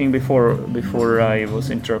was talking before I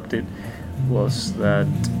was interrupted was that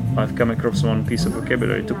I've come across one piece of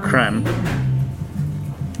vocabulary to cram.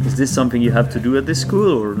 Is this something you have to do at this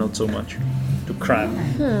school, or not so much? To cram?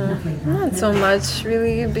 Not so much,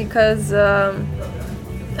 really, because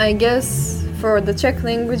I guess for the Czech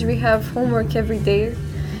language we have homework every day,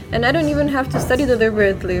 and I don't even have to study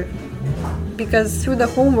deliberately, because through the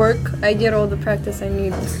homework I get all the practice I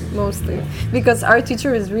need, mostly. Because our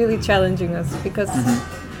teacher is really challenging us, because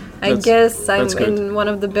I guess I'm in one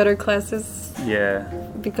of the better classes. Yeah.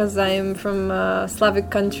 Because I'm from a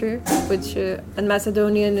Slavic country, which and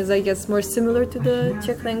Macedonian is, I guess, more similar to the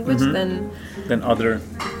Czech language than other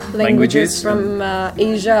languages from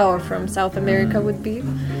Asia or from South America would be.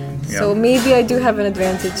 Yeah. So maybe I do have an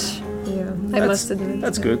advantage. Yeah, I must admit.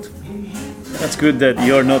 That's good. That's good that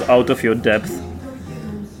you're not out of your depth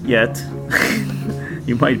yet.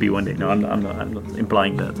 You might be one day. No, I'm not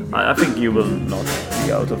implying that. I think you will not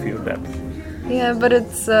be out of your depth. Yeah, but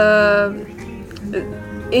it's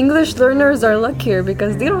English learners are luckier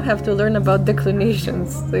because they don't have to learn about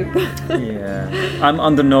declinations. Yeah, I'm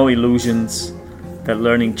under no illusions that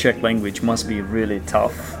learning Czech language must be really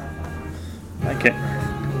tough.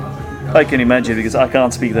 I can imagine, because I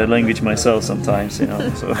can't speak that language myself sometimes, you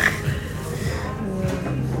know. So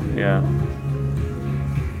yeah.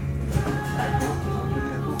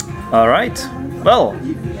 All right. Well,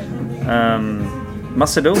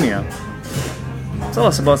 Macedonia. Tell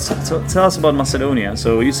us about Macedonia.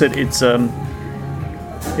 So you said it's a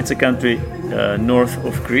country north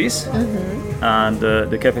of Greece, and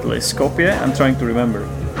the capital is Skopje. I'm trying to remember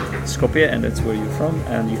Skopje, and that's where you're from,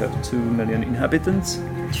 and you have 2 million inhabitants.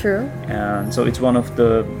 True. And so it's one of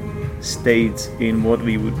the states in what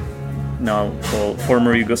we would now call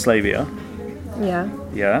former Yugoslavia. Yeah.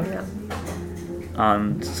 Yeah.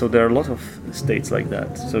 And so there are a lot of states like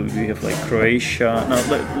that. So we have like Croatia. Now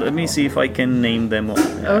let me see if I can name them all.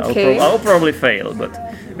 Okay. I'll probably fail, but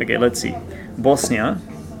okay, let's see. Bosnia,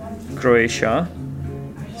 Croatia,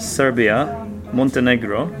 Serbia,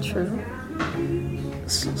 Montenegro. True.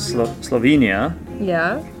 Slovenia.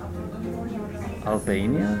 Yeah.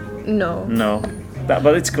 Albania? No.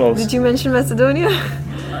 But it's close. Did you mention Macedonia?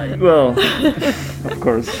 Well, of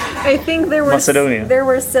course. I think there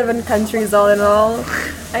were 7 countries all in all.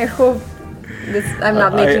 I hope I'm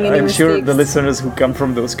not making any mistakes. I'm sure the listeners who come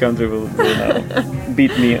from those countries will now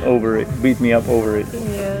beat me up over it.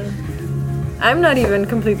 Yeah. I'm not even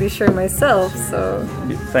completely sure myself, so...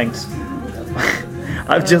 Thanks.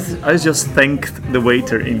 I just thanked the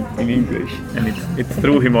waiter in English, and it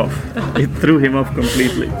threw him off. It threw him off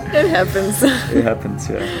completely. It happens. It happens,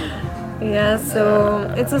 yeah. Yeah,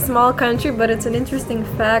 so it's a small country, but it's an interesting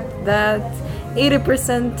fact that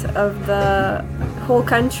 80% of the whole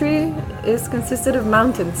country is consisted of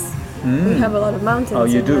mountains. We have a lot of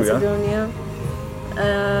mountains in Macedonia.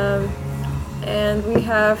 Yeah? And we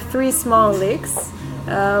have 3 small lakes,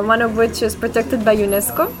 one of which is protected by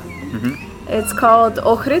UNESCO. It's called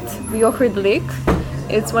Ohrid, the Ohrid Lake.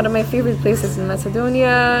 It's one of my favorite places in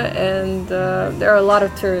Macedonia, and there are a lot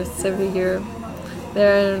of tourists every year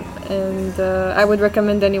there, and I would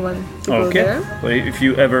recommend anyone to go there. Well, if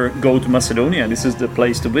you ever go to Macedonia, this is the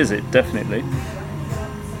place to visit, definitely.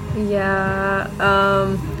 Yeah,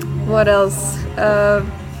 what else?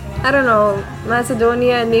 I don't know,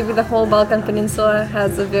 Macedonia and maybe the whole Balkan Peninsula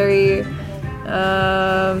has a very...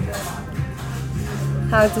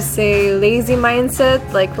 how to say, lazy mindset,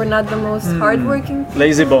 like we're not the most hardworking people.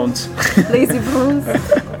 Lazy bones. Lazy bones.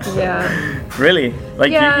 Yeah. Really?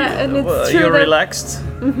 Like and it's true you're relaxed.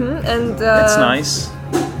 And it's nice.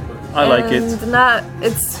 I like it. And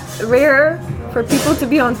it's rare for people to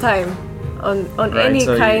be on time on any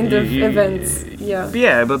kind of events. Yeah.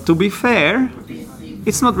 Yeah, but to be fair,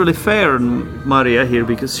 it's not really fair on Marija here,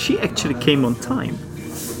 because she actually came on time.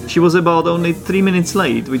 She was about only 3 minutes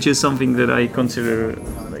late, which is something that I consider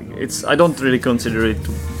I don't really consider it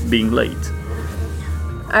being late.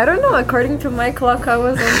 I don't know. According to my clock, I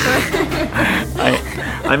was on time.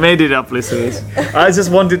 I made it up, listeners. I just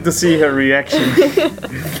wanted to see her reaction,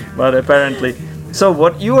 but apparently So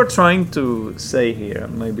what you are trying to say here,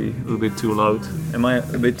 maybe a little bit too loud. Am I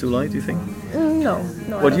a bit too loud, you think? No.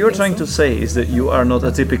 What you're trying to say is that you are not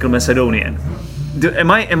a typical Macedonian.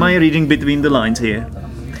 Am I reading between the lines here?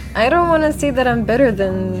 I don't want to say that I'm better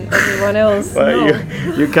than everyone else. Well,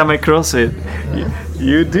 No. you come across it.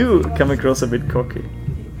 You do come across a bit cocky.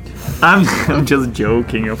 I'm just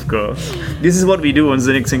joking, of course. This is what we do on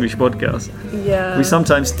Zenix English podcast. Yeah. We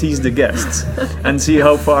sometimes tease the guests and see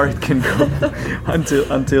how far it can go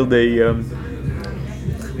until they.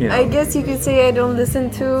 I guess you could say I don't listen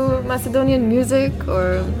to Macedonian music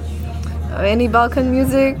or any Balkan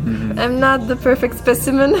music. Mm-hmm. I'm not the perfect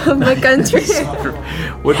specimen of my country.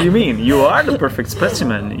 What do you mean? You are the perfect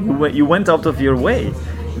specimen. You went out of your way.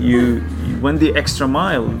 You went the extra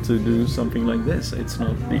mile to do something like this. It's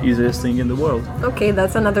not the easiest thing in the world. Okay,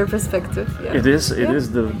 that's another perspective. Yeah. It is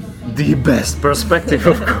the best perspective,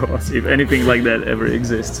 of course, if anything like that ever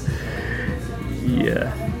exists. Yeah.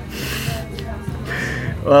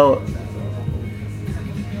 Well,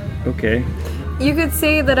 okay. You could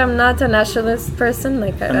say that I'm not a nationalist person,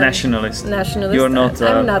 like A nationalist. Nationalist. You're not.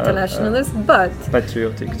 I'm not a nationalist, but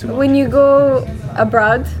Patriotic too. when you go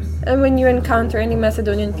abroad and when you encounter any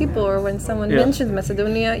Macedonian people or when someone mentions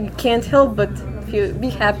Macedonia, you can't help but be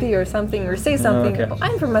happy or something or say something. Okay. Oh,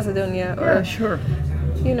 I'm from Macedonia, or Yeah, sure.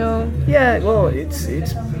 you know. Yeah, well,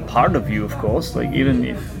 it's part of you, of course. Like even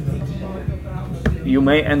if you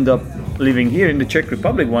may end up living here in the Czech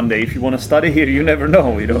Republic one day, if you want to study here, you never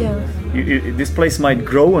know. You know, this place might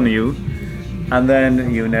grow on you, and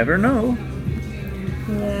then you never know.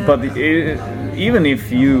 Yeah. But even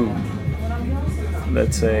if you,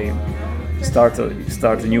 let's say, start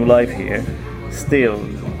a new life here, still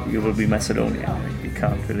you will be Macedonian. You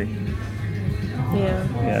can't really,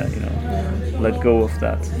 let go of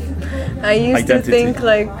that. I used identity. to think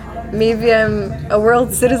like maybe I'm a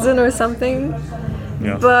world citizen or something,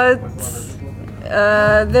 but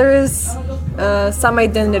there is some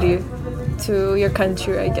identity to your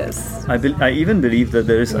country, I guess. I even believe that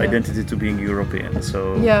there is identity to being European.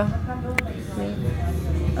 So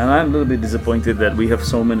and I'm a little bit disappointed that we have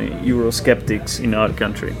so many Eurosceptics in our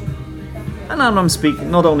country. And I'm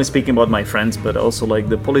not only speaking about my friends, but also like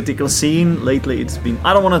the political scene. Lately it's been,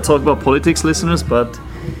 I don't want to talk about politics, listeners, but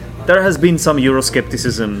there has been some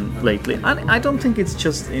Euroscepticism lately. And I don't think it's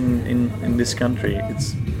just in this country.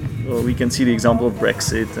 We can see the example of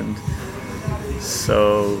Brexit, and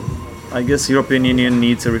so I guess European Union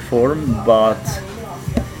needs a reform, but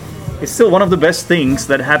it's still one of the best things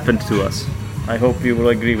that happened to us. I hope you will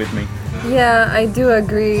agree with me. Yeah, I do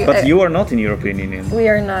agree. But you are not in European Union. We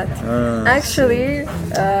are not. Actually,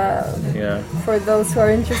 for those who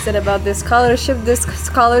are interested about this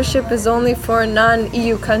scholarship is only for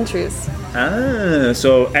non-EU countries.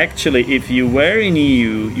 So actually, if you were in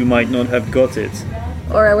EU, you might not have got it.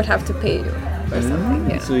 Or I would have to pay you or something.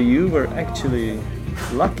 Yeah. So you were actually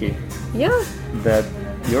lucky. Yeah. That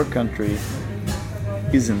your country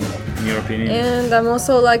isn't in European Union. And I'm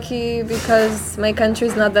also lucky because my country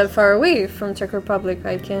is not that far away from Czech Republic.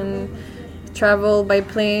 I can travel by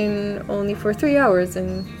plane only for 3 hours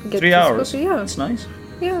and get 3 to hours? Skopje. Yeah. That's nice.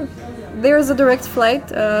 Yeah. There's a direct flight,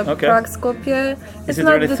 Prague, Skopje. Is it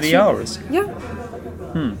really 3 hours? Yeah.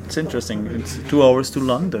 It's interesting. It's 2 hours to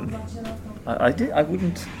London. I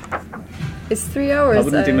wouldn't. It's 3 hours. I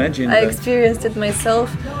wouldn't imagine. I experienced it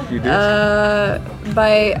myself. You did?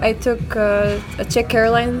 I took a Czech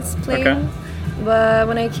Airlines plane. Okay. But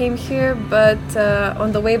when I came here,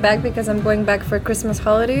 on the way back, because I'm going back for Christmas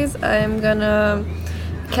holidays, I'm gonna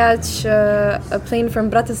catch a plane from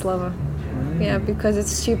Bratislava. Yeah, because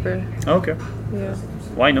it's cheaper. Okay. Yeah.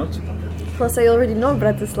 Why not? Plus, I already know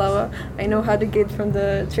Bratislava. I know how to get from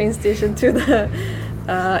the train station to the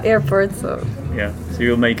airport. So. Yeah. So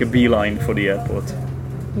you'll make a beeline for the airport.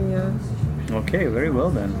 Yeah. Okay. Very well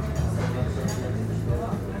then.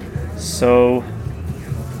 So.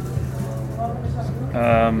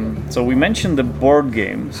 So we mentioned the board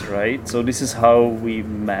games, right? So this is how we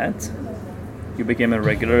met. You became a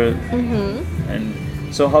regular, and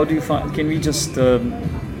so how do you find? Can we just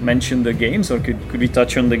mention the games, or could we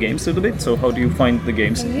touch on the games a little bit? So how do you find the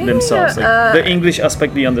games themselves? Like the English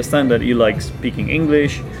aspect, we understand that you like speaking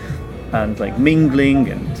English and like mingling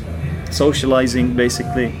and socializing,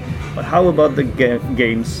 basically. But how about the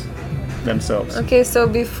games themselves? Okay, so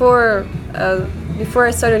before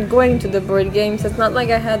I started going to the board games, it's not like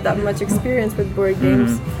I had that much experience with board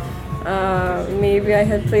games. Maybe I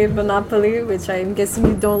had played Monopoly, which I'm guessing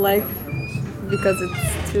you don't like because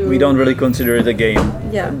it's too... We don't really consider it a game.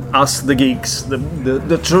 Yeah. Us, the geeks,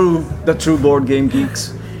 the true board game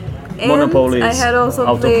geeks. And Monopoly I is had also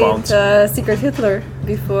out of played bounds. Secret Hitler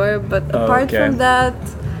before, but apart okay. from that,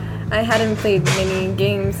 I hadn't played many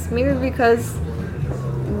games. Maybe because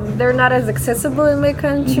they're not as accessible in my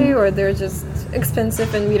country, or they're just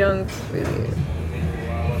expensive and we don't really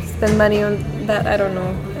spend money on that. I don't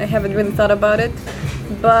know. I haven't really thought about it.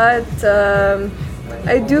 But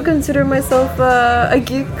I do consider myself a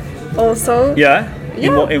geek also. Yeah?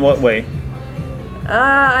 Yeah. In what way?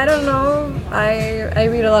 I don't know. I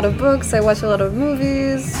read a lot of books, I watch a lot of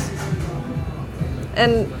movies.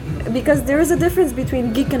 And because there is a difference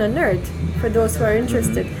between geek and a nerd, for those who are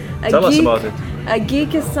interested. Tell us about it. A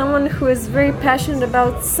geek is someone who is very passionate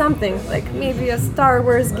about something, like maybe a Star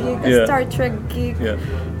Wars geek, a Star Trek geek,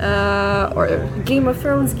 or a Game of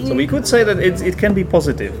Thrones geek. So we could say that it can be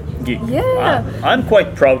positive, geek. Yeah. I'm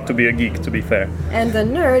quite proud to be a geek, to be fair. And a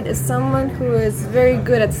nerd is someone who is very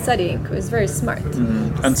good at studying, who is very smart.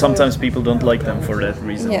 And sometimes people don't like them for that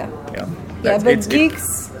reason. Yeah. Yeah, But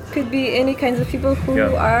geeks could be any kinds of people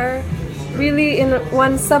who are really in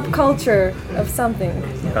one subculture of something.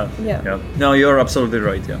 Yeah. No, you're absolutely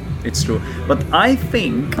right. Yeah, it's true. But I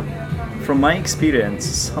think, from my experience,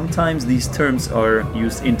 sometimes these terms are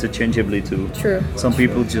used interchangeably too. True. Some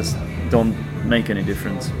people just don't make any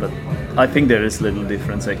difference, but I think there is little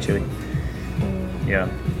difference actually. Yeah.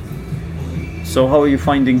 So how are you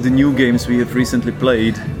finding the new games we have recently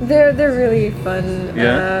played? They're really fun.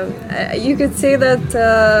 Yeah. You could say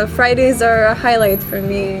that Fridays are a highlight for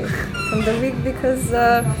me from the week because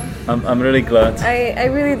I'm really glad. I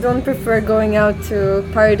really don't prefer going out to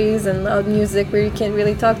parties and loud music where you can't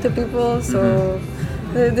really talk to people. So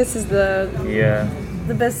this is the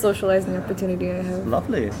best socializing opportunity I have.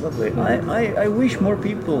 Lovely. I wish more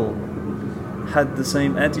people had the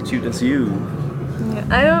same attitude as you.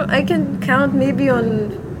 Yeah, I can count maybe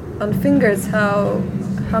on fingers how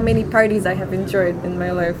many parties I have enjoyed in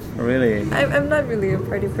my life. Really? I'm not really a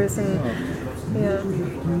party person. Yeah.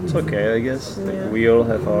 It's okay, I guess. Yeah. We all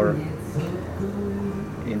have our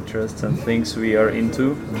interests and things we are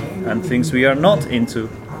into and things we are not into.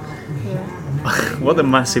 Yeah. What a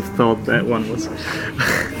massive thought that one was.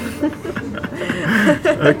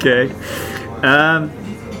 Okay.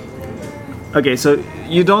 Okay, so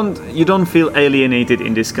you don't feel alienated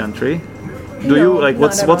in this country, do you? Like,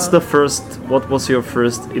 what was your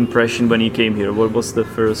first impression when you came here? What was the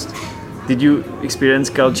first? Did you experience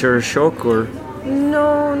culture shock or? No.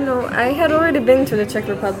 I had already been to the Czech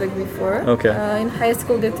Republic before. Okay. In high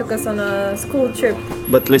school, they took us on a school trip.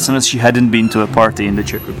 But listeners, she hadn't been to a party in the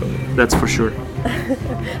Czech Republic. That's for sure.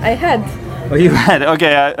 I had. Oh, you had?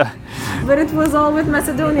 Okay. But it was all with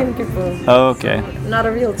Macedonian people. Oh, okay. So not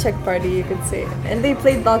a real Czech party, you could say. And they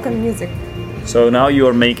played Balkan music. So now you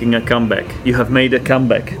are making a comeback. You have made a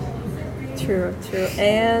comeback. True.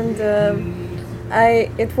 And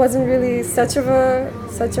it wasn't really such a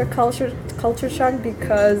culture shock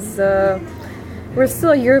because we're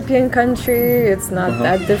still a European country. It's not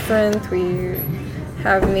that different. We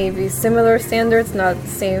have maybe similar standards, not the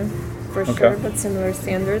same for sure, but similar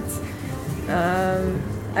standards.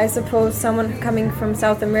 I suppose someone coming from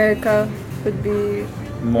South America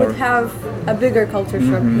would have a bigger culture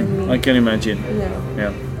shock than me. I can imagine.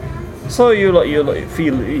 Yeah. So you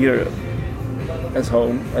feel here at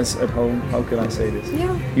home. How can I say this?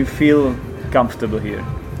 Yeah. You feel comfortable here.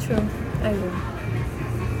 True. I do.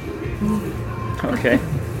 Okay.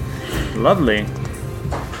 Lovely.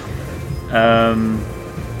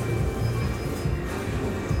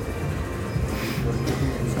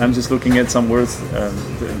 I'm just looking at some words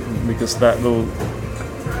because that will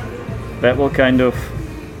kind of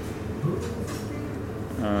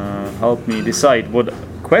help me decide what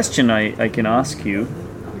question I can ask you.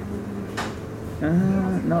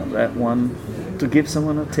 Not that one. To give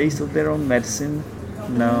someone a taste of their own medicine?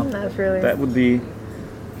 No. Not really. That would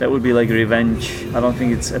be like revenge. I don't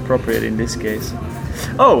think it's appropriate in this case.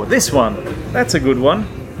 Oh, this one. That's a good one.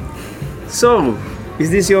 So, is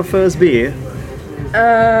this your first beer?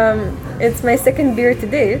 It's my second beer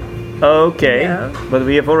today. Okay, Yeah. but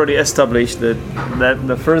we have already established that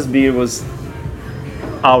the first beer was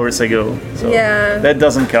hours ago. So that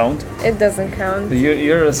doesn't count. It doesn't count.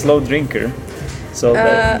 You're a slow drinker, so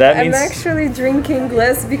that means. I'm actually drinking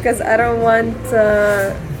less because I don't want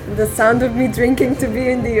the sound of me drinking to be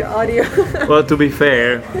in the audio. Well, to be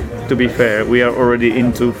fair, we are already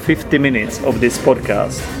into 50 minutes of this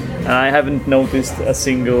podcast, and I haven't noticed a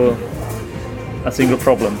single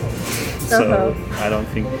problem. So I don't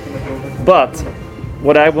think. But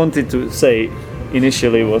what I wanted to say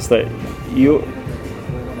initially was that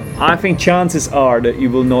I think chances are that you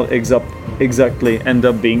will not exactly end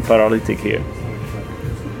up being paralytic here.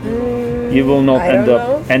 You will not I don't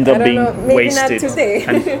know. end I up don't being know. Maybe wasted not today.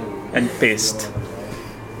 and pissed.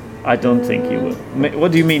 I don't think you will.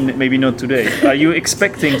 What do you mean? Maybe not today. Are you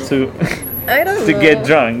expecting to I don't to know. get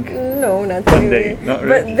drunk? No, not One really. day, not really.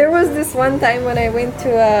 But there was this one time when I went to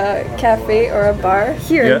a cafe or a bar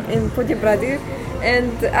here Yeah. in Potibradi,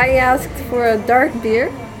 and I asked for a dark beer,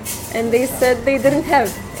 and they said they didn't have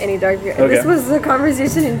any dark beer. And Okay. this was a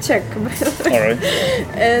conversation in Czech, by the way. All right.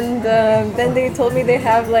 And then they told me they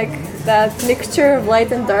have like that mixture of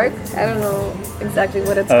light and dark. I don't know exactly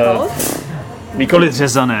what it's called. We call it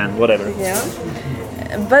Zezanen, whatever. Yeah.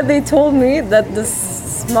 But they told me that the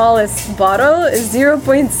smallest bottle is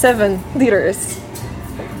 0.7 liters.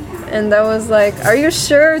 And I was like, are you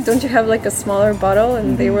sure? Don't you have like a smaller bottle?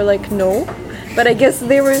 And they were like, no. But I guess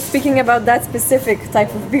they were speaking about that specific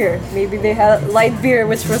type of beer. Maybe they had light beer,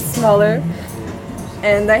 which was smaller.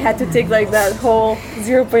 And I had to take like that whole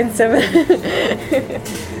 0.7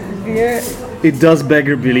 beer. It does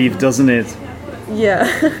beggar belief, doesn't it? Yeah.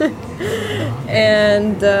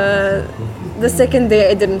 And the second day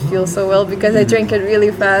I didn't feel so well because I drank it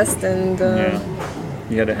really fast and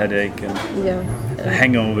You had a headache and yeah. a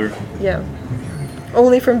hangover. Yeah.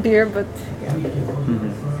 Only from beer, but yeah.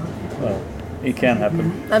 Well, it can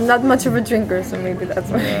happen. I'm not much of a drinker, so maybe that's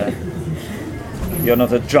why. You're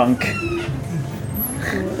not a drunk.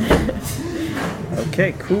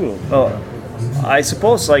 Okay, cool. Well, I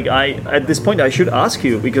suppose at this point I should ask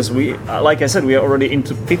you because we, like I said, we are already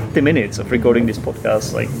into 50 minutes of recording this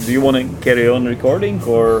podcast. Like, do you want to carry on recording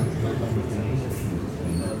or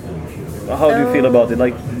how do you feel about it?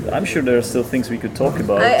 Like, I'm sure there are still things we could talk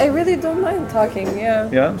about. I really don't mind talking, yeah.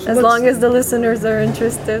 Yeah, so as long as the listeners are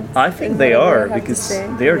interested. I think in they whatever are I have to because say.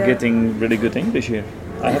 they are Yeah. getting really good English here.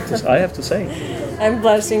 I have to say. I'm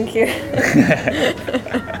blushing here.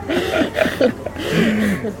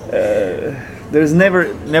 There's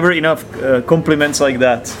never enough compliments like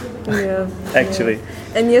that. Yeah. Actually.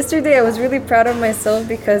 Yeah. And yesterday I was really proud of myself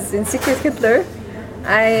because in Secret Hitler,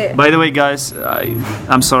 By the way, guys,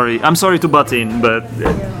 I'm sorry to butt in, but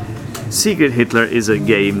Secret Hitler is a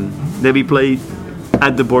game that we play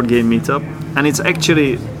at the board game meetup, and it's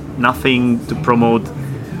actually nothing to promote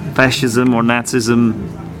fascism or Nazism.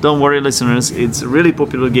 Don't worry, listeners, it's a really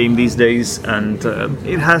popular game these days, and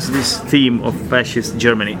it has this theme of fascist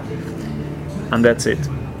Germany, and that's it.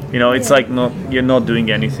 You know, it's like you're not doing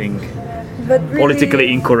anything but really,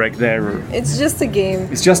 politically incorrect there. It's just a game.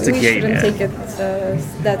 It's just a we game, shouldn't yeah. take it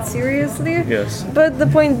that seriously. Yes. But the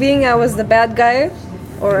point being, I was the bad guy,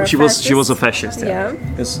 or She was a fascist. Yeah.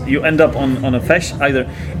 Because you end up on a fascist either.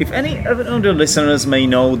 If any of the listeners may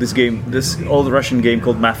know this game, this old Russian game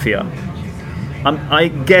called Mafia. I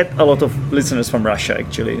get a lot of listeners from Russia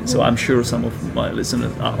actually, so I'm sure some of my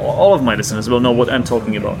listeners, all of my listeners, will know what I'm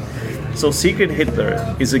talking about. So Secret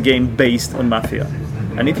Hitler is a game based on Mafia,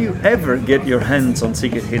 and if you ever get your hands on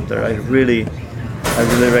Secret Hitler, I really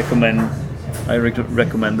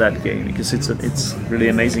recommend that game because it's really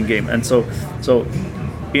amazing game. And so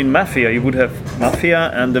in Mafia you would have Mafia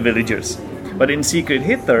and the villagers, but in Secret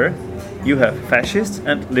Hitler you have fascists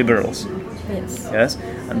and liberals. Yes,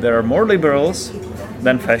 and there are more liberals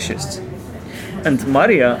than fascists. And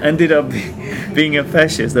Marija ended up being a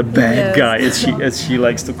fascist, a bad guy, as she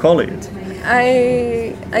likes to call it.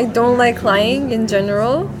 I don't like lying in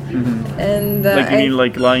general, and Like you mean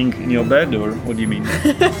like lying in your bed, or what do you mean?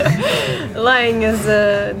 lying is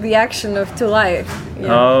the action of to lie.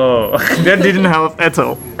 Yeah. Oh, that didn't help at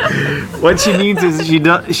all. What she means is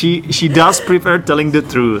she does prefer telling the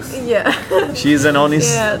truth. Yeah. She's an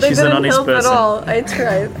honest. Yeah, they she's an didn't honest help person. at all. I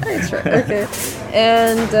tried. Okay.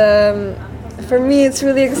 And for me, it's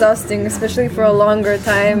really exhausting, especially for a longer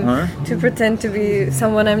time, to pretend to be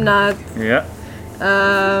someone I'm not. Yeah.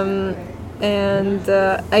 And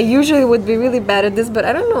I usually would be really bad at this, but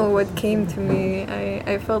I don't know what came to me.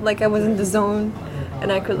 I felt like I was in the zone,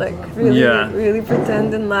 and I could like really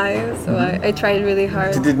pretend and lie. So I tried really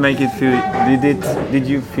hard. Did it make it feel? Did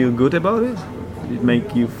you feel good about it? Did it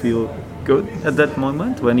make you feel good at that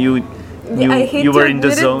moment when you I hate you to were in the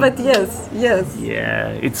admit zone? it, but yes. Yeah,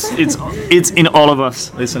 it's in all of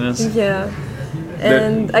us, listeners. Yeah.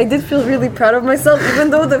 And I did feel really proud of myself,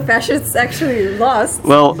 even though the fascists actually lost.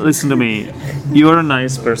 Well, listen to me. You are a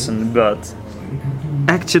nice person, but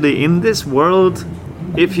actually in this world,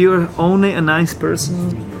 if you're only a nice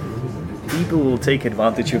person, people will take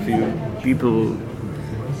advantage of you. People will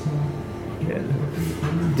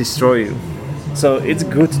destroy you. So it's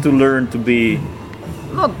good to learn to be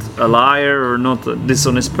not a liar or not a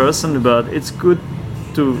dishonest person, but it's good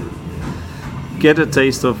to get a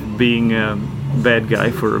taste of being bad guy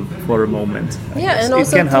for a moment. Yeah, and It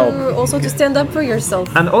also can help. to stand up for yourself.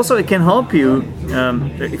 And also it can help you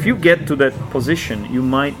if you get to that position, you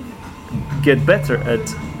might get better at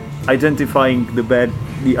identifying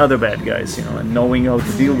the other bad guys, and knowing how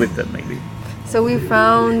to deal with them maybe. So we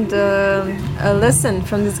found a lesson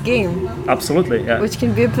from this game, Absolutely, yeah. which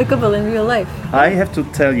can be applicable in real life. I have to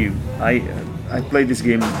tell you, I played this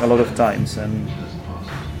game a lot of times, and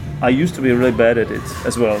I used to be really bad at it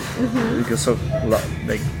as well, because of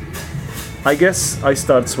like, I guess I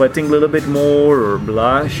start sweating a little bit more, or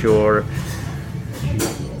blush, or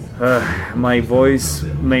my voice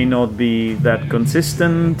may not be that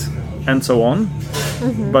consistent, and so on.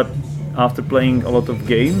 But after playing a lot of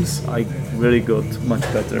games, I really got much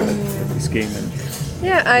better at this game. And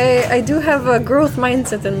Yeah, I do have a growth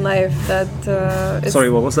mindset in life that is sorry,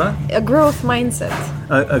 what was that? a growth mindset.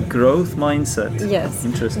 A growth mindset. Yes.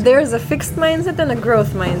 Interesting. There's a fixed mindset and a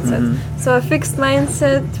growth mindset. So a fixed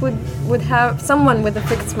mindset would have someone with a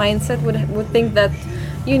fixed mindset would think that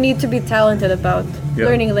you need to be talented about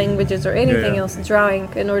learning languages or anything else, drawing,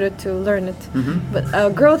 in order to learn it. But a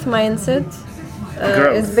growth mindset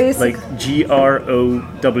Growth, is basically like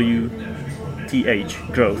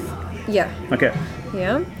GROWTH, growth. yeah. Okay.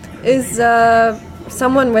 Yeah, is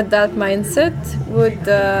someone with that mindset would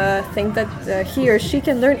think that he or she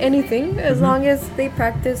can learn anything as long as they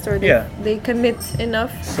practice or they commit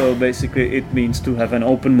enough. So basically it means to have an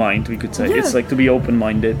open mind, we could say. Yeah. It's like to be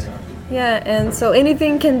open-minded. Yeah, and so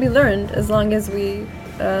anything can be learned as long as we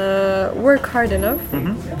work hard enough.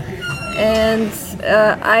 And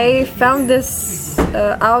I found this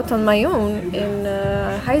out on my own in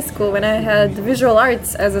high school when I had visual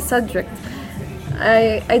arts as a subject.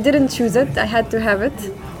 I didn't choose it, I had to have it.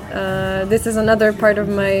 This is another part of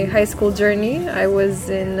my high school journey. I was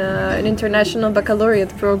in an international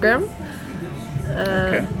baccalaureate program.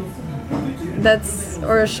 Okay. That's,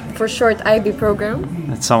 for short, IB program.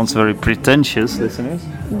 That sounds very pretentious, listeners.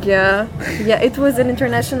 Yeah, it was an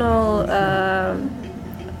international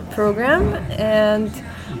program, and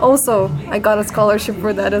also I got a scholarship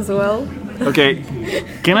for that as well. Okay,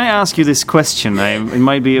 can I ask you this question? It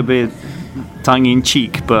might be a bit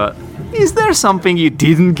tongue-in-cheek, but is there something you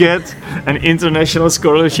didn't get an international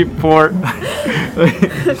scholarship for?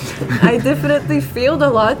 I definitely failed a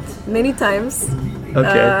lot, many times.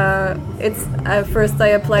 Okay. It's at first I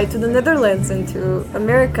applied to the Netherlands and to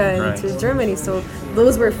America and to Germany, so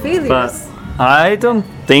those were failures. But I don't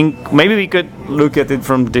think, maybe we could look at it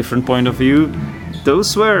from a different point of view.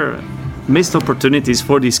 Those were missed opportunities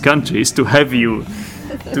for these countries to have you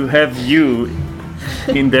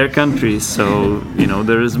in their countries. So,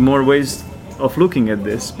 there is more ways of looking at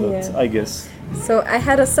this, but I guess. So I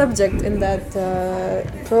had a subject in that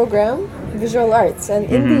program, visual arts, and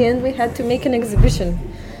in the end we had to make an exhibition.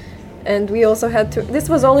 And we also had to, this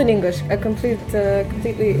was all in English,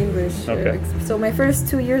 completely English. Okay. So my first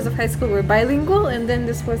 2 years of high school were bilingual, and then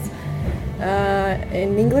this was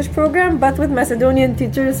an English program, but with Macedonian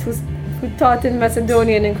teachers who taught in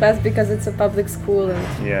Macedonian in class because it's a public school.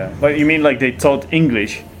 And but you mean like they taught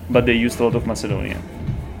English, but they used a lot of Macedonian?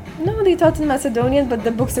 No, they taught in Macedonian, but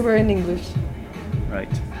the books were in English.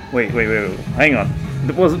 Right. Wait. Hang on.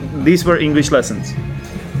 These were English lessons.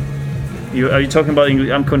 Are you talking about English?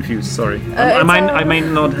 I'm confused. Sorry. I might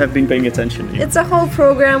not have been paying attention. It's a whole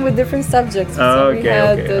program with different subjects. So we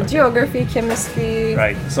had geography, chemistry,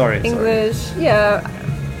 English. Sorry. Yeah.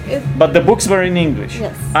 But the books were in English.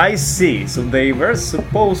 Yes. I see. So they were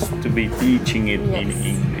supposed to be teaching it in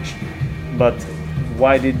English, but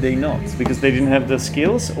why did they not? Because they didn't have the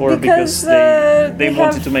skills, or because they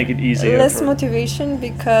wanted to make it easier? Less motivation,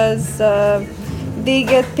 because they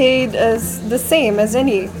get paid as the same as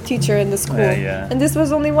any teacher in the school. And this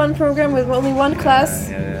was only one program with only one class.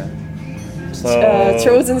 So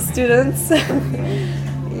chosen students.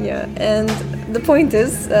 And the point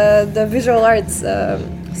is, the visual arts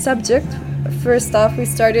subject, first off we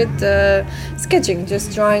started sketching,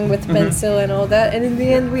 just drawing with pencil and all that, and in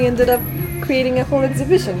the end we ended up creating a whole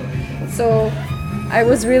exhibition. So I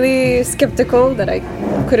was really skeptical that I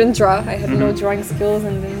couldn't draw. I had no drawing skills,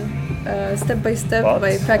 and then step by step,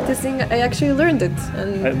 by practicing, I actually learned it.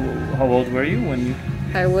 And how old were you when you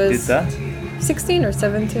did that? 16 or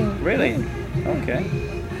 17. Really? Okay.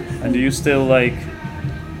 And do you still like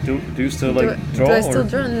draw? Do I still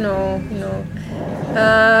draw? No.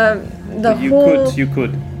 You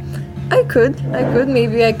could. I could.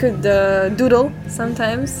 Maybe I could doodle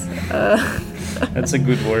sometimes. That's a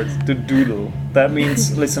good word, to doodle. That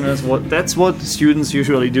means, listeners, that's what students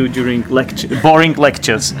usually do during boring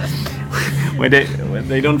lectures, when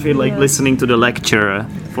they don't feel like listening to the lecturer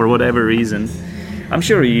for whatever reason. I'm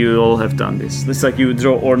sure you all have done this. It's like you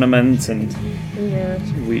draw ornaments and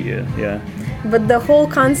Yeah. But the whole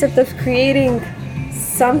concept of creating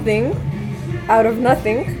something out of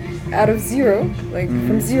nothing, out of zero, like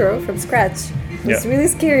from scratch, was really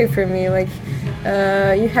scary for me. Like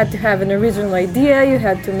you had to have an original idea, you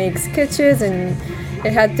had to make sketches, and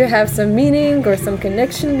it had to have some meaning or some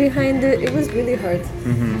connection behind it. It was really hard.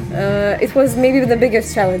 It was maybe the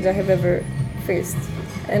biggest challenge I have ever faced,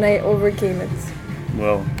 and I overcame it.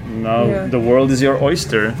 Well, now the world is your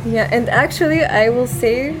oyster. Yeah, and actually I will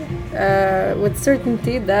say with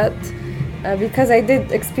certainty that because I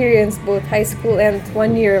did experience both high school and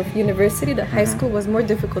 1 year of university, the high school was more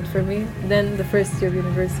difficult for me than the first year of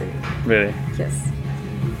university. Really? Yes.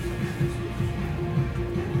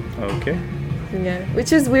 Okay. Yeah,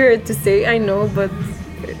 which is weird to say, I know, but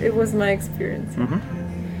it was my experience.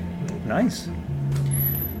 Nice.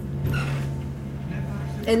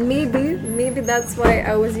 And maybe that's why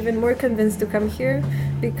I was even more convinced to come here,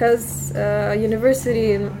 because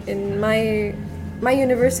university in my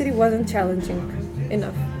university wasn't challenging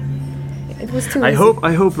enough. It was too easy.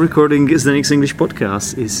 I hope recording Zdenek's English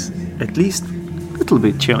podcast is at least a little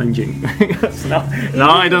bit challenging.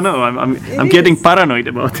 now I don't know. I'm getting paranoid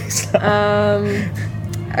about this.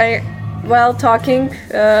 While talking,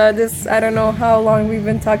 I don't know how long we've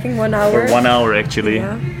been talking. 1 hour. For 1 hour actually.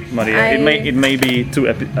 Yeah. Maria, it may be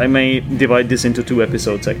I may divide this into 2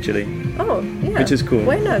 episodes actually. Oh, yeah. Which is cool.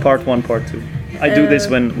 Why not? Part 1, part 2. I do this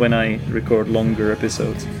when I record longer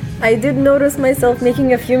episodes. I did notice myself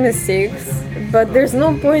making a few mistakes, but there's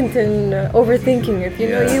no point in overthinking it. You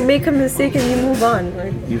know, you make a mistake and you move on.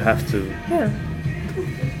 Like, you have to. Yeah.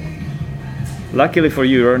 Luckily for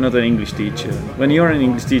you, you're not an English teacher. When you're an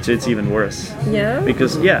English teacher, it's even worse. Yeah?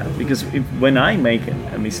 Because when I make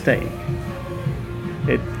a mistake,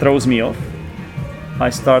 it throws me off. I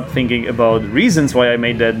start thinking about reasons why I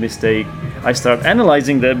made that mistake. I start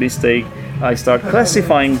analyzing that mistake. I start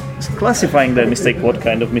classifying that mistake, what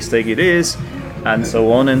kind of mistake it is, and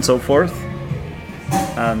so on and so forth.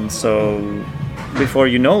 And so, before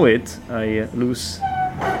you know it, I lose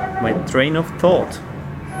my train of thought.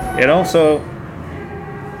 And also,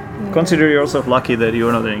 consider yourself lucky that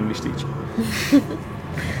you're not an English teacher.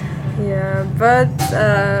 Yeah, but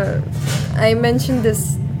I mentioned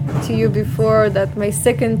this to you before, that my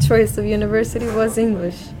second choice of university was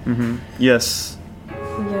English. Yes.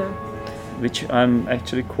 Yeah. Which I'm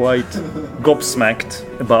actually quite gobsmacked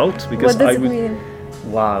about, because what does it mean?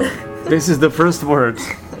 Wow, this is the first word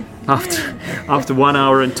after 1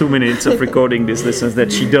 hour and 2 minutes of recording this lessons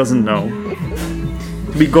that she doesn't know.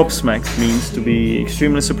 To be gobsmacked means to be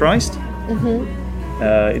extremely surprised.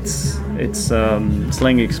 It's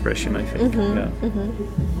slang expression, I think.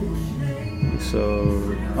 So,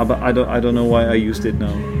 but I don't know why I used it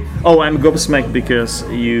now. Oh, I'm gobsmacked because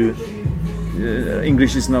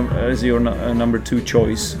English is your number 2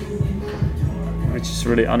 choice, which is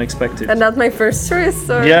really unexpected. And not my first choice.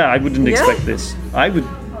 Or? Yeah, I wouldn't expect this. I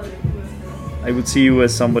would see you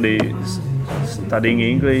as somebody studying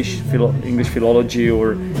English philology,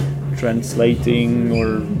 or translating,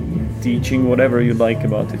 or teaching, whatever you like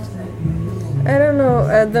about it. I don't know.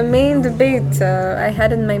 The main debate I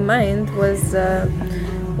had in my mind was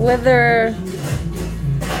whether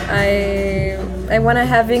I want to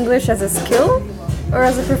have English as a skill or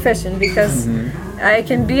as a profession, because I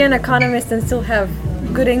can be an economist and still have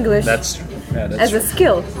good English as a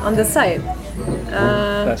skill on the side.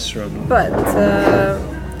 That's true. But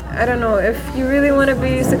I don't know, if you really want to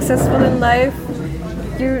be successful in life,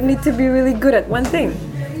 you need to be really good at one thing.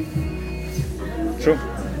 True.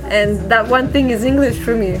 And that one thing is English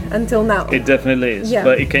for me until now. It definitely is,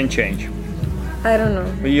 but it can change. I don't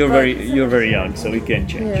know. But you're very young, so it can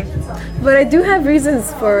change. Yeah. But I do have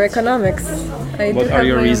reasons for economics. What are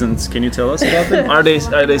your reasons? Can you tell us about them? Are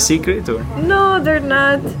they secret or? No, they're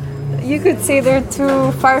not. You could say they're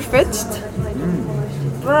too far-fetched.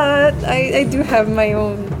 But I do have my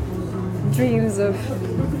own dreams of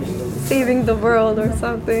saving the world or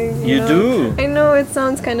something. You do? I know it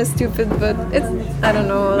sounds kind of stupid, but it's, I don't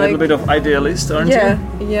know. A little bit of idealist, aren't you?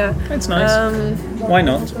 Yeah. It's nice. Why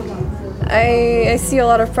not? I see a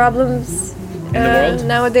lot of problems in the world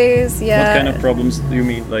nowadays. Yeah. What kind of problems do you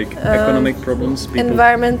mean? Like economic problems?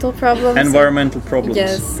 Environmental problems. Environmental problems.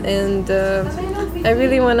 Yes, and I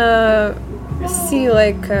really want to see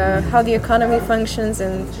like how the economy functions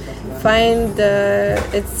and find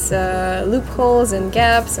its loopholes and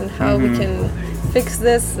gaps and how we can fix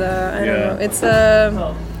this. I don't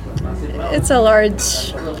know. it's a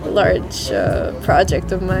large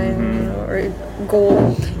project of mine or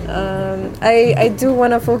goal. I do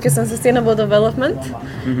want to focus on sustainable development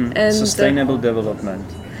and Sustainable development.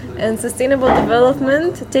 And sustainable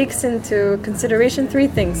development takes into consideration three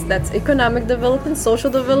things. That's economic development,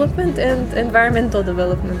 social development, and environmental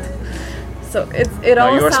development. So it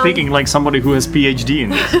all. You are speaking like somebody who has PhD in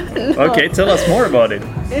this. No. Okay, tell us more about it.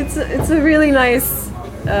 It's a really nice,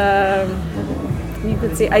 you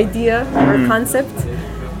could say, idea or concept,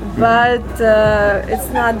 but it's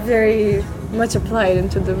not very much applied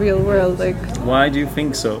into the real world. Like, why do you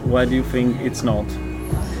think so? Why do you think it's not?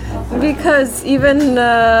 Because even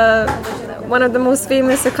one of the most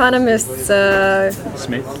famous economists,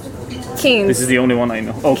 Smith? Keynes. This is the only one I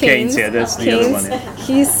know. Oh, Keynes, yeah, that's the other one. Yeah.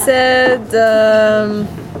 He said,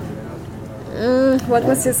 what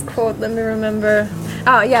was his quote? Let me remember.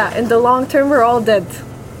 Oh, yeah, in the long term, we're all dead.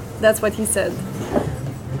 That's what he said.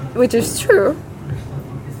 Which is true.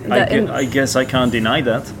 I guess I can't deny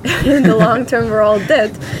that. In the long term, we're all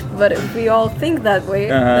dead. But if we all think that way,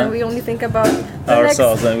 then we only think about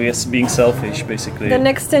ourselves, and we are being selfish, basically. The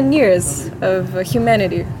next 10 years of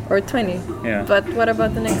humanity, or 20. Yeah. But what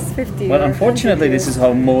about the next 50? Well, unfortunately, this is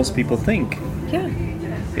how most people think. Yeah.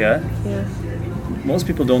 Yeah? Yeah. Most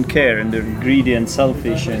people don't care, and they're greedy and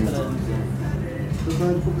selfish, and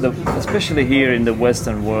especially here in the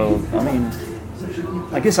Western world. I mean,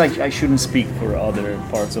 I guess I shouldn't speak for other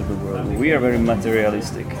parts of the world. We are very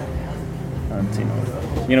materialistic, and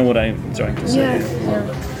you know what I'm trying to say. Yeah.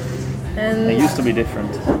 And It used to be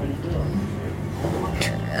different.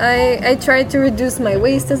 I try to reduce my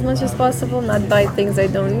waste as much as possible, not buy things I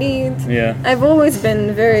don't need. Yeah. I've always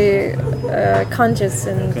been very conscious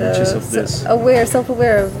and of this.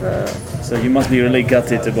 self-aware of. So you must be really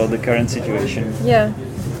gutted about the current situation. Yeah.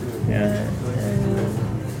 Yeah.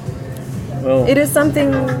 Well, It is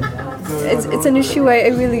something. It's an issue I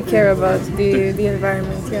really care about, the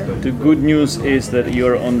environment. Yeah. the good news is that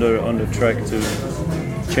you're on the track to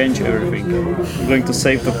change everything. You're going to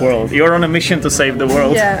save the world. You're on a mission to save the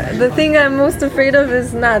world. Yeah. The thing I'm most afraid of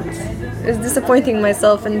is disappointing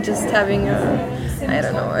myself and just having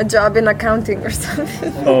a job in accounting or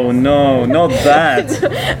something. Oh no, not that.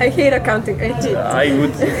 I hate accounting. I hate it. I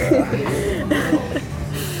would.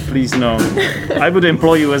 Please no. I would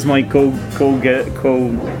employ you as my co-host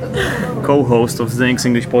of the Next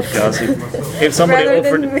English podcast. If somebody Rather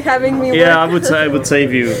offered, than having me yeah, work. I would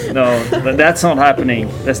save you. No, but that's not happening.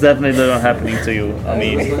 That's definitely not happening to you. I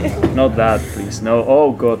mean, not that, please. No.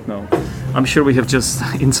 Oh God, no. I'm sure we have just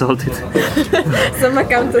insulted Some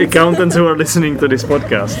accountants who are listening to this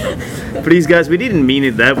podcast. Please, guys, we didn't mean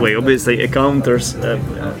it that way. Obviously, accountants.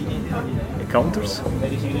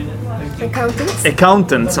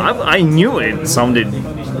 Accountants. I knew it sounded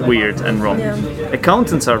weird and wrong. Yeah.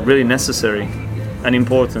 Accountants are really necessary and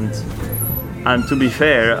important. And to be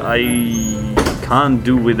fair, I can't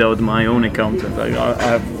do without my own accountant.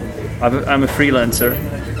 I'm a freelancer,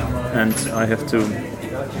 and I have to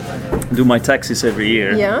do my taxes every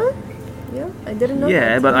year. Yeah? Yeah, I didn't know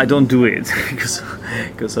Yeah, that. but I don't do it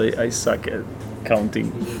because I suck at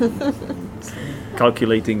counting.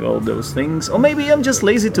 Calculating all those things, or maybe I'm just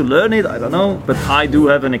lazy to learn it, I don't know, but I do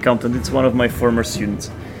have an accountant. It's one of my former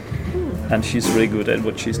students, and she's really good at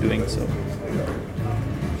what she's doing, so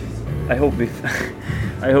I hope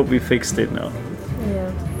we fixed it now.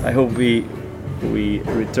 Yeah. I hope we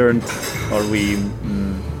returned, or we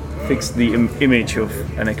fixed the image of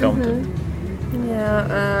an accountant.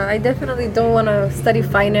 Yeah, I definitely don't want to study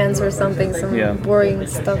finance or something, some Yeah. boring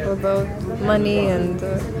stuff about money and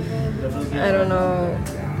I don't know.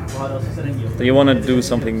 Do you want to do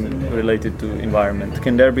something related to environment?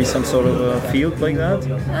 Can there be some sort of a field like that?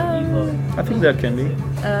 I think there can be.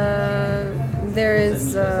 There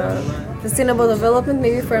is sustainable development,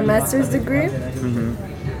 maybe for a master's degree.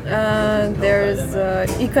 There's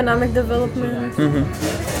economic development.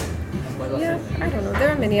 Yeah, I don't know. There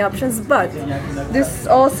are many options, but this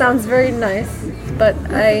all sounds very nice. But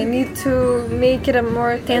I need to make it a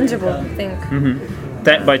more tangible thing.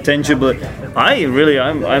 By tangible,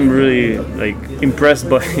 I'm really like impressed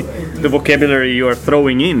by the vocabulary you are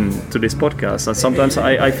throwing in to this podcast. And sometimes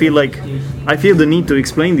I feel the need to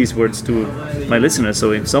explain these words to my listeners.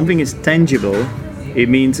 So if something is tangible, it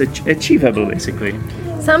means achievable, basically.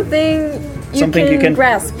 Something you can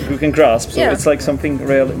grasp. You can grasp. So Yeah. it's like something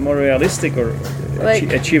more realistic or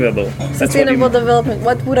Like achievable. That's what you Sustainable mean. development.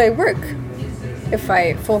 What would I work if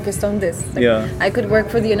I focused on this? Like, Yeah. I could work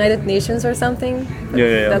for the United Nations or something. But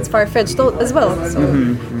Yeah. That's far-fetched as well. So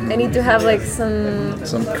I need to have like some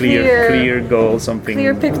Some clear goal, something.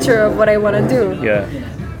 clear picture of what I want to do. Yeah.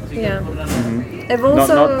 Yeah. I've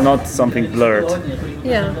also Not something blurred.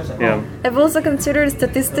 yeah. Yeah, I've also considered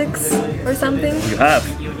statistics or something. you have.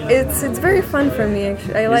 It's very fun for me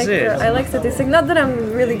actually. it? I like statistics. Not that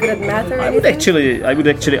I'm really good at math or I would anything.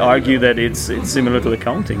 actually argue that it's similar to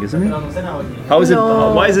accounting, isn't it? How is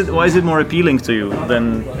No. it? Why is it more appealing to you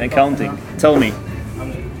than accounting? Tell me.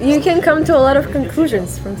 You can come to a lot of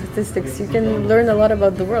conclusions from statistics. You can learn a lot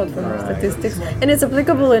about the world from statistics, and it's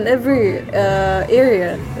applicable in every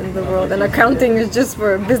area in the world. And accounting is just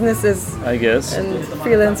for businesses I guess. and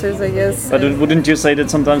freelancers, I guess. But wouldn't you say that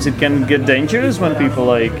sometimes it can get dangerous when people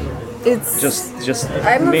like It's just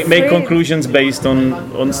I'm make afraid- conclusions based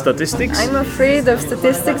on statistics? I'm afraid of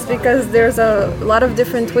statistics because there's a lot of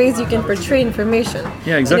different ways you can portray information.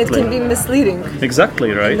 Yeah, And exactly. it can be misleading. Exactly,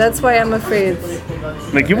 right? That's why I'm afraid.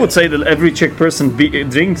 Like you would say that every Czech person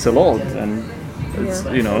drinks a lot, and it's,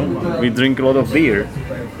 Yeah. you know, we drink a lot of beer,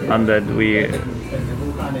 and that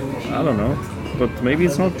I don't know, but maybe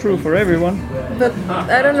it's not true for everyone. But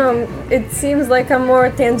I don't know, it seems like a more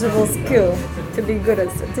tangible skill to be good at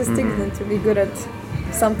statistics than to be good at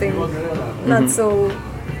something not so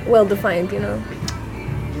well defined, you know.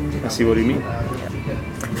 I see what you mean.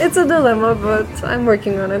 It's a dilemma, but I'm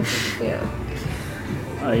working on it. Yeah.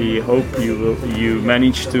 I hope you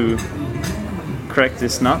manage to crack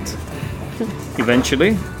this nut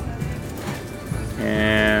eventually,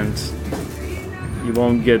 and you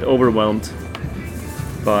won't get overwhelmed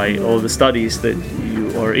by all the studies that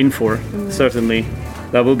you are in for. Certainly,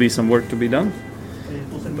 there will be some work to be done,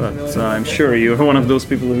 but I'm sure you're one of those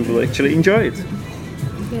people who will actually enjoy it.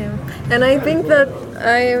 Yeah. And I think that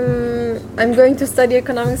I'm going to study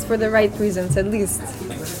economics for the right reasons, at least.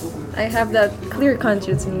 I have that clear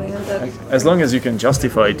conscience in my head that As long as you can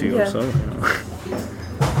justify it to Yeah. yourself. You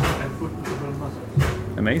know.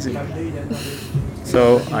 Amazing.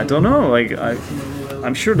 So I don't know. Like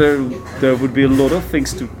I'm sure there would be a lot of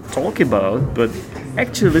things to talk about, but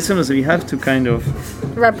actually, listeners, we have to kind of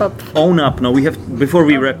wrap up. own up. No, before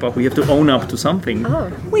we wrap up, we have to own up to something. Oh.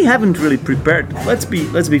 We haven't really prepared. Let's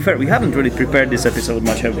be fair. We haven't really prepared this episode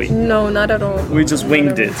much, have we? No, not at all. We just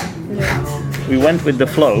winged it. Yeah. We went with the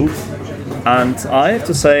flow, and I have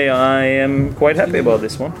to say I am quite happy about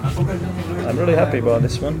this one. I'm really happy about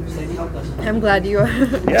this one. I'm glad you are.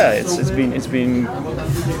 Yeah, it's been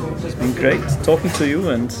great talking to you,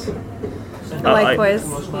 and Likewise.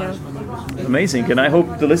 Yeah. amazing. And I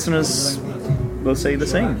hope the listeners will say the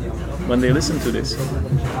same when they listen to this.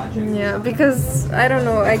 Yeah, because I don't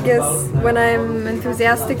know, I guess when I'm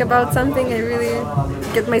enthusiastic about something, I really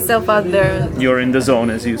get myself out there. You're in the zone,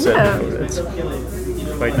 as you said Yeah. before. That's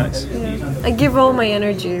quite nice. I give all my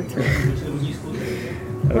energy to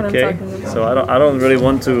what I'm Okay, talking about. so I don't really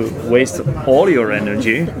want to waste all your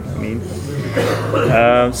energy. I mean,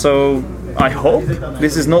 so I hope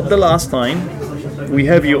this is not the last time we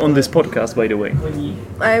have you on this podcast. By the way,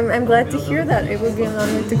 I'm glad to hear that. It would be an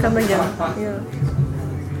honor to come again. Yeah.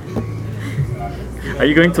 are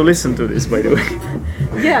you going to listen to this? By the way,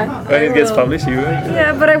 Yeah. when I it gets will. published, you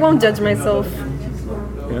Yeah, but I won't judge myself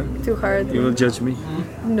yeah, too hard. you will judge me.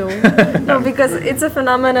 No. No, because it's a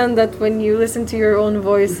phenomenon that when you listen to your own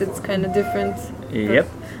voice, it's kind of different. Yep,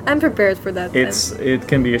 I'm prepared for that. it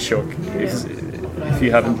can be a shock if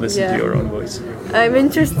you haven't listened to Yeah. your own voice. I'm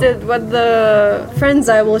interested what the friends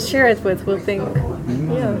I will share it with will think.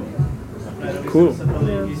 Yeah. Cool.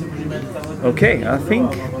 Yeah. Okay, I think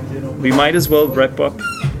we might as well wrap up,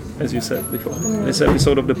 as you said before, this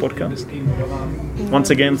episode of the podcast. Once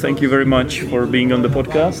again, thank you very much for being on the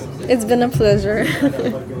podcast, It's been a pleasure.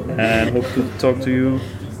 and hope to talk to you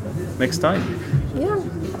next time. Yeah.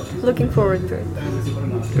 Looking forward to it.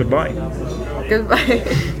 Goodbye. Goodbye.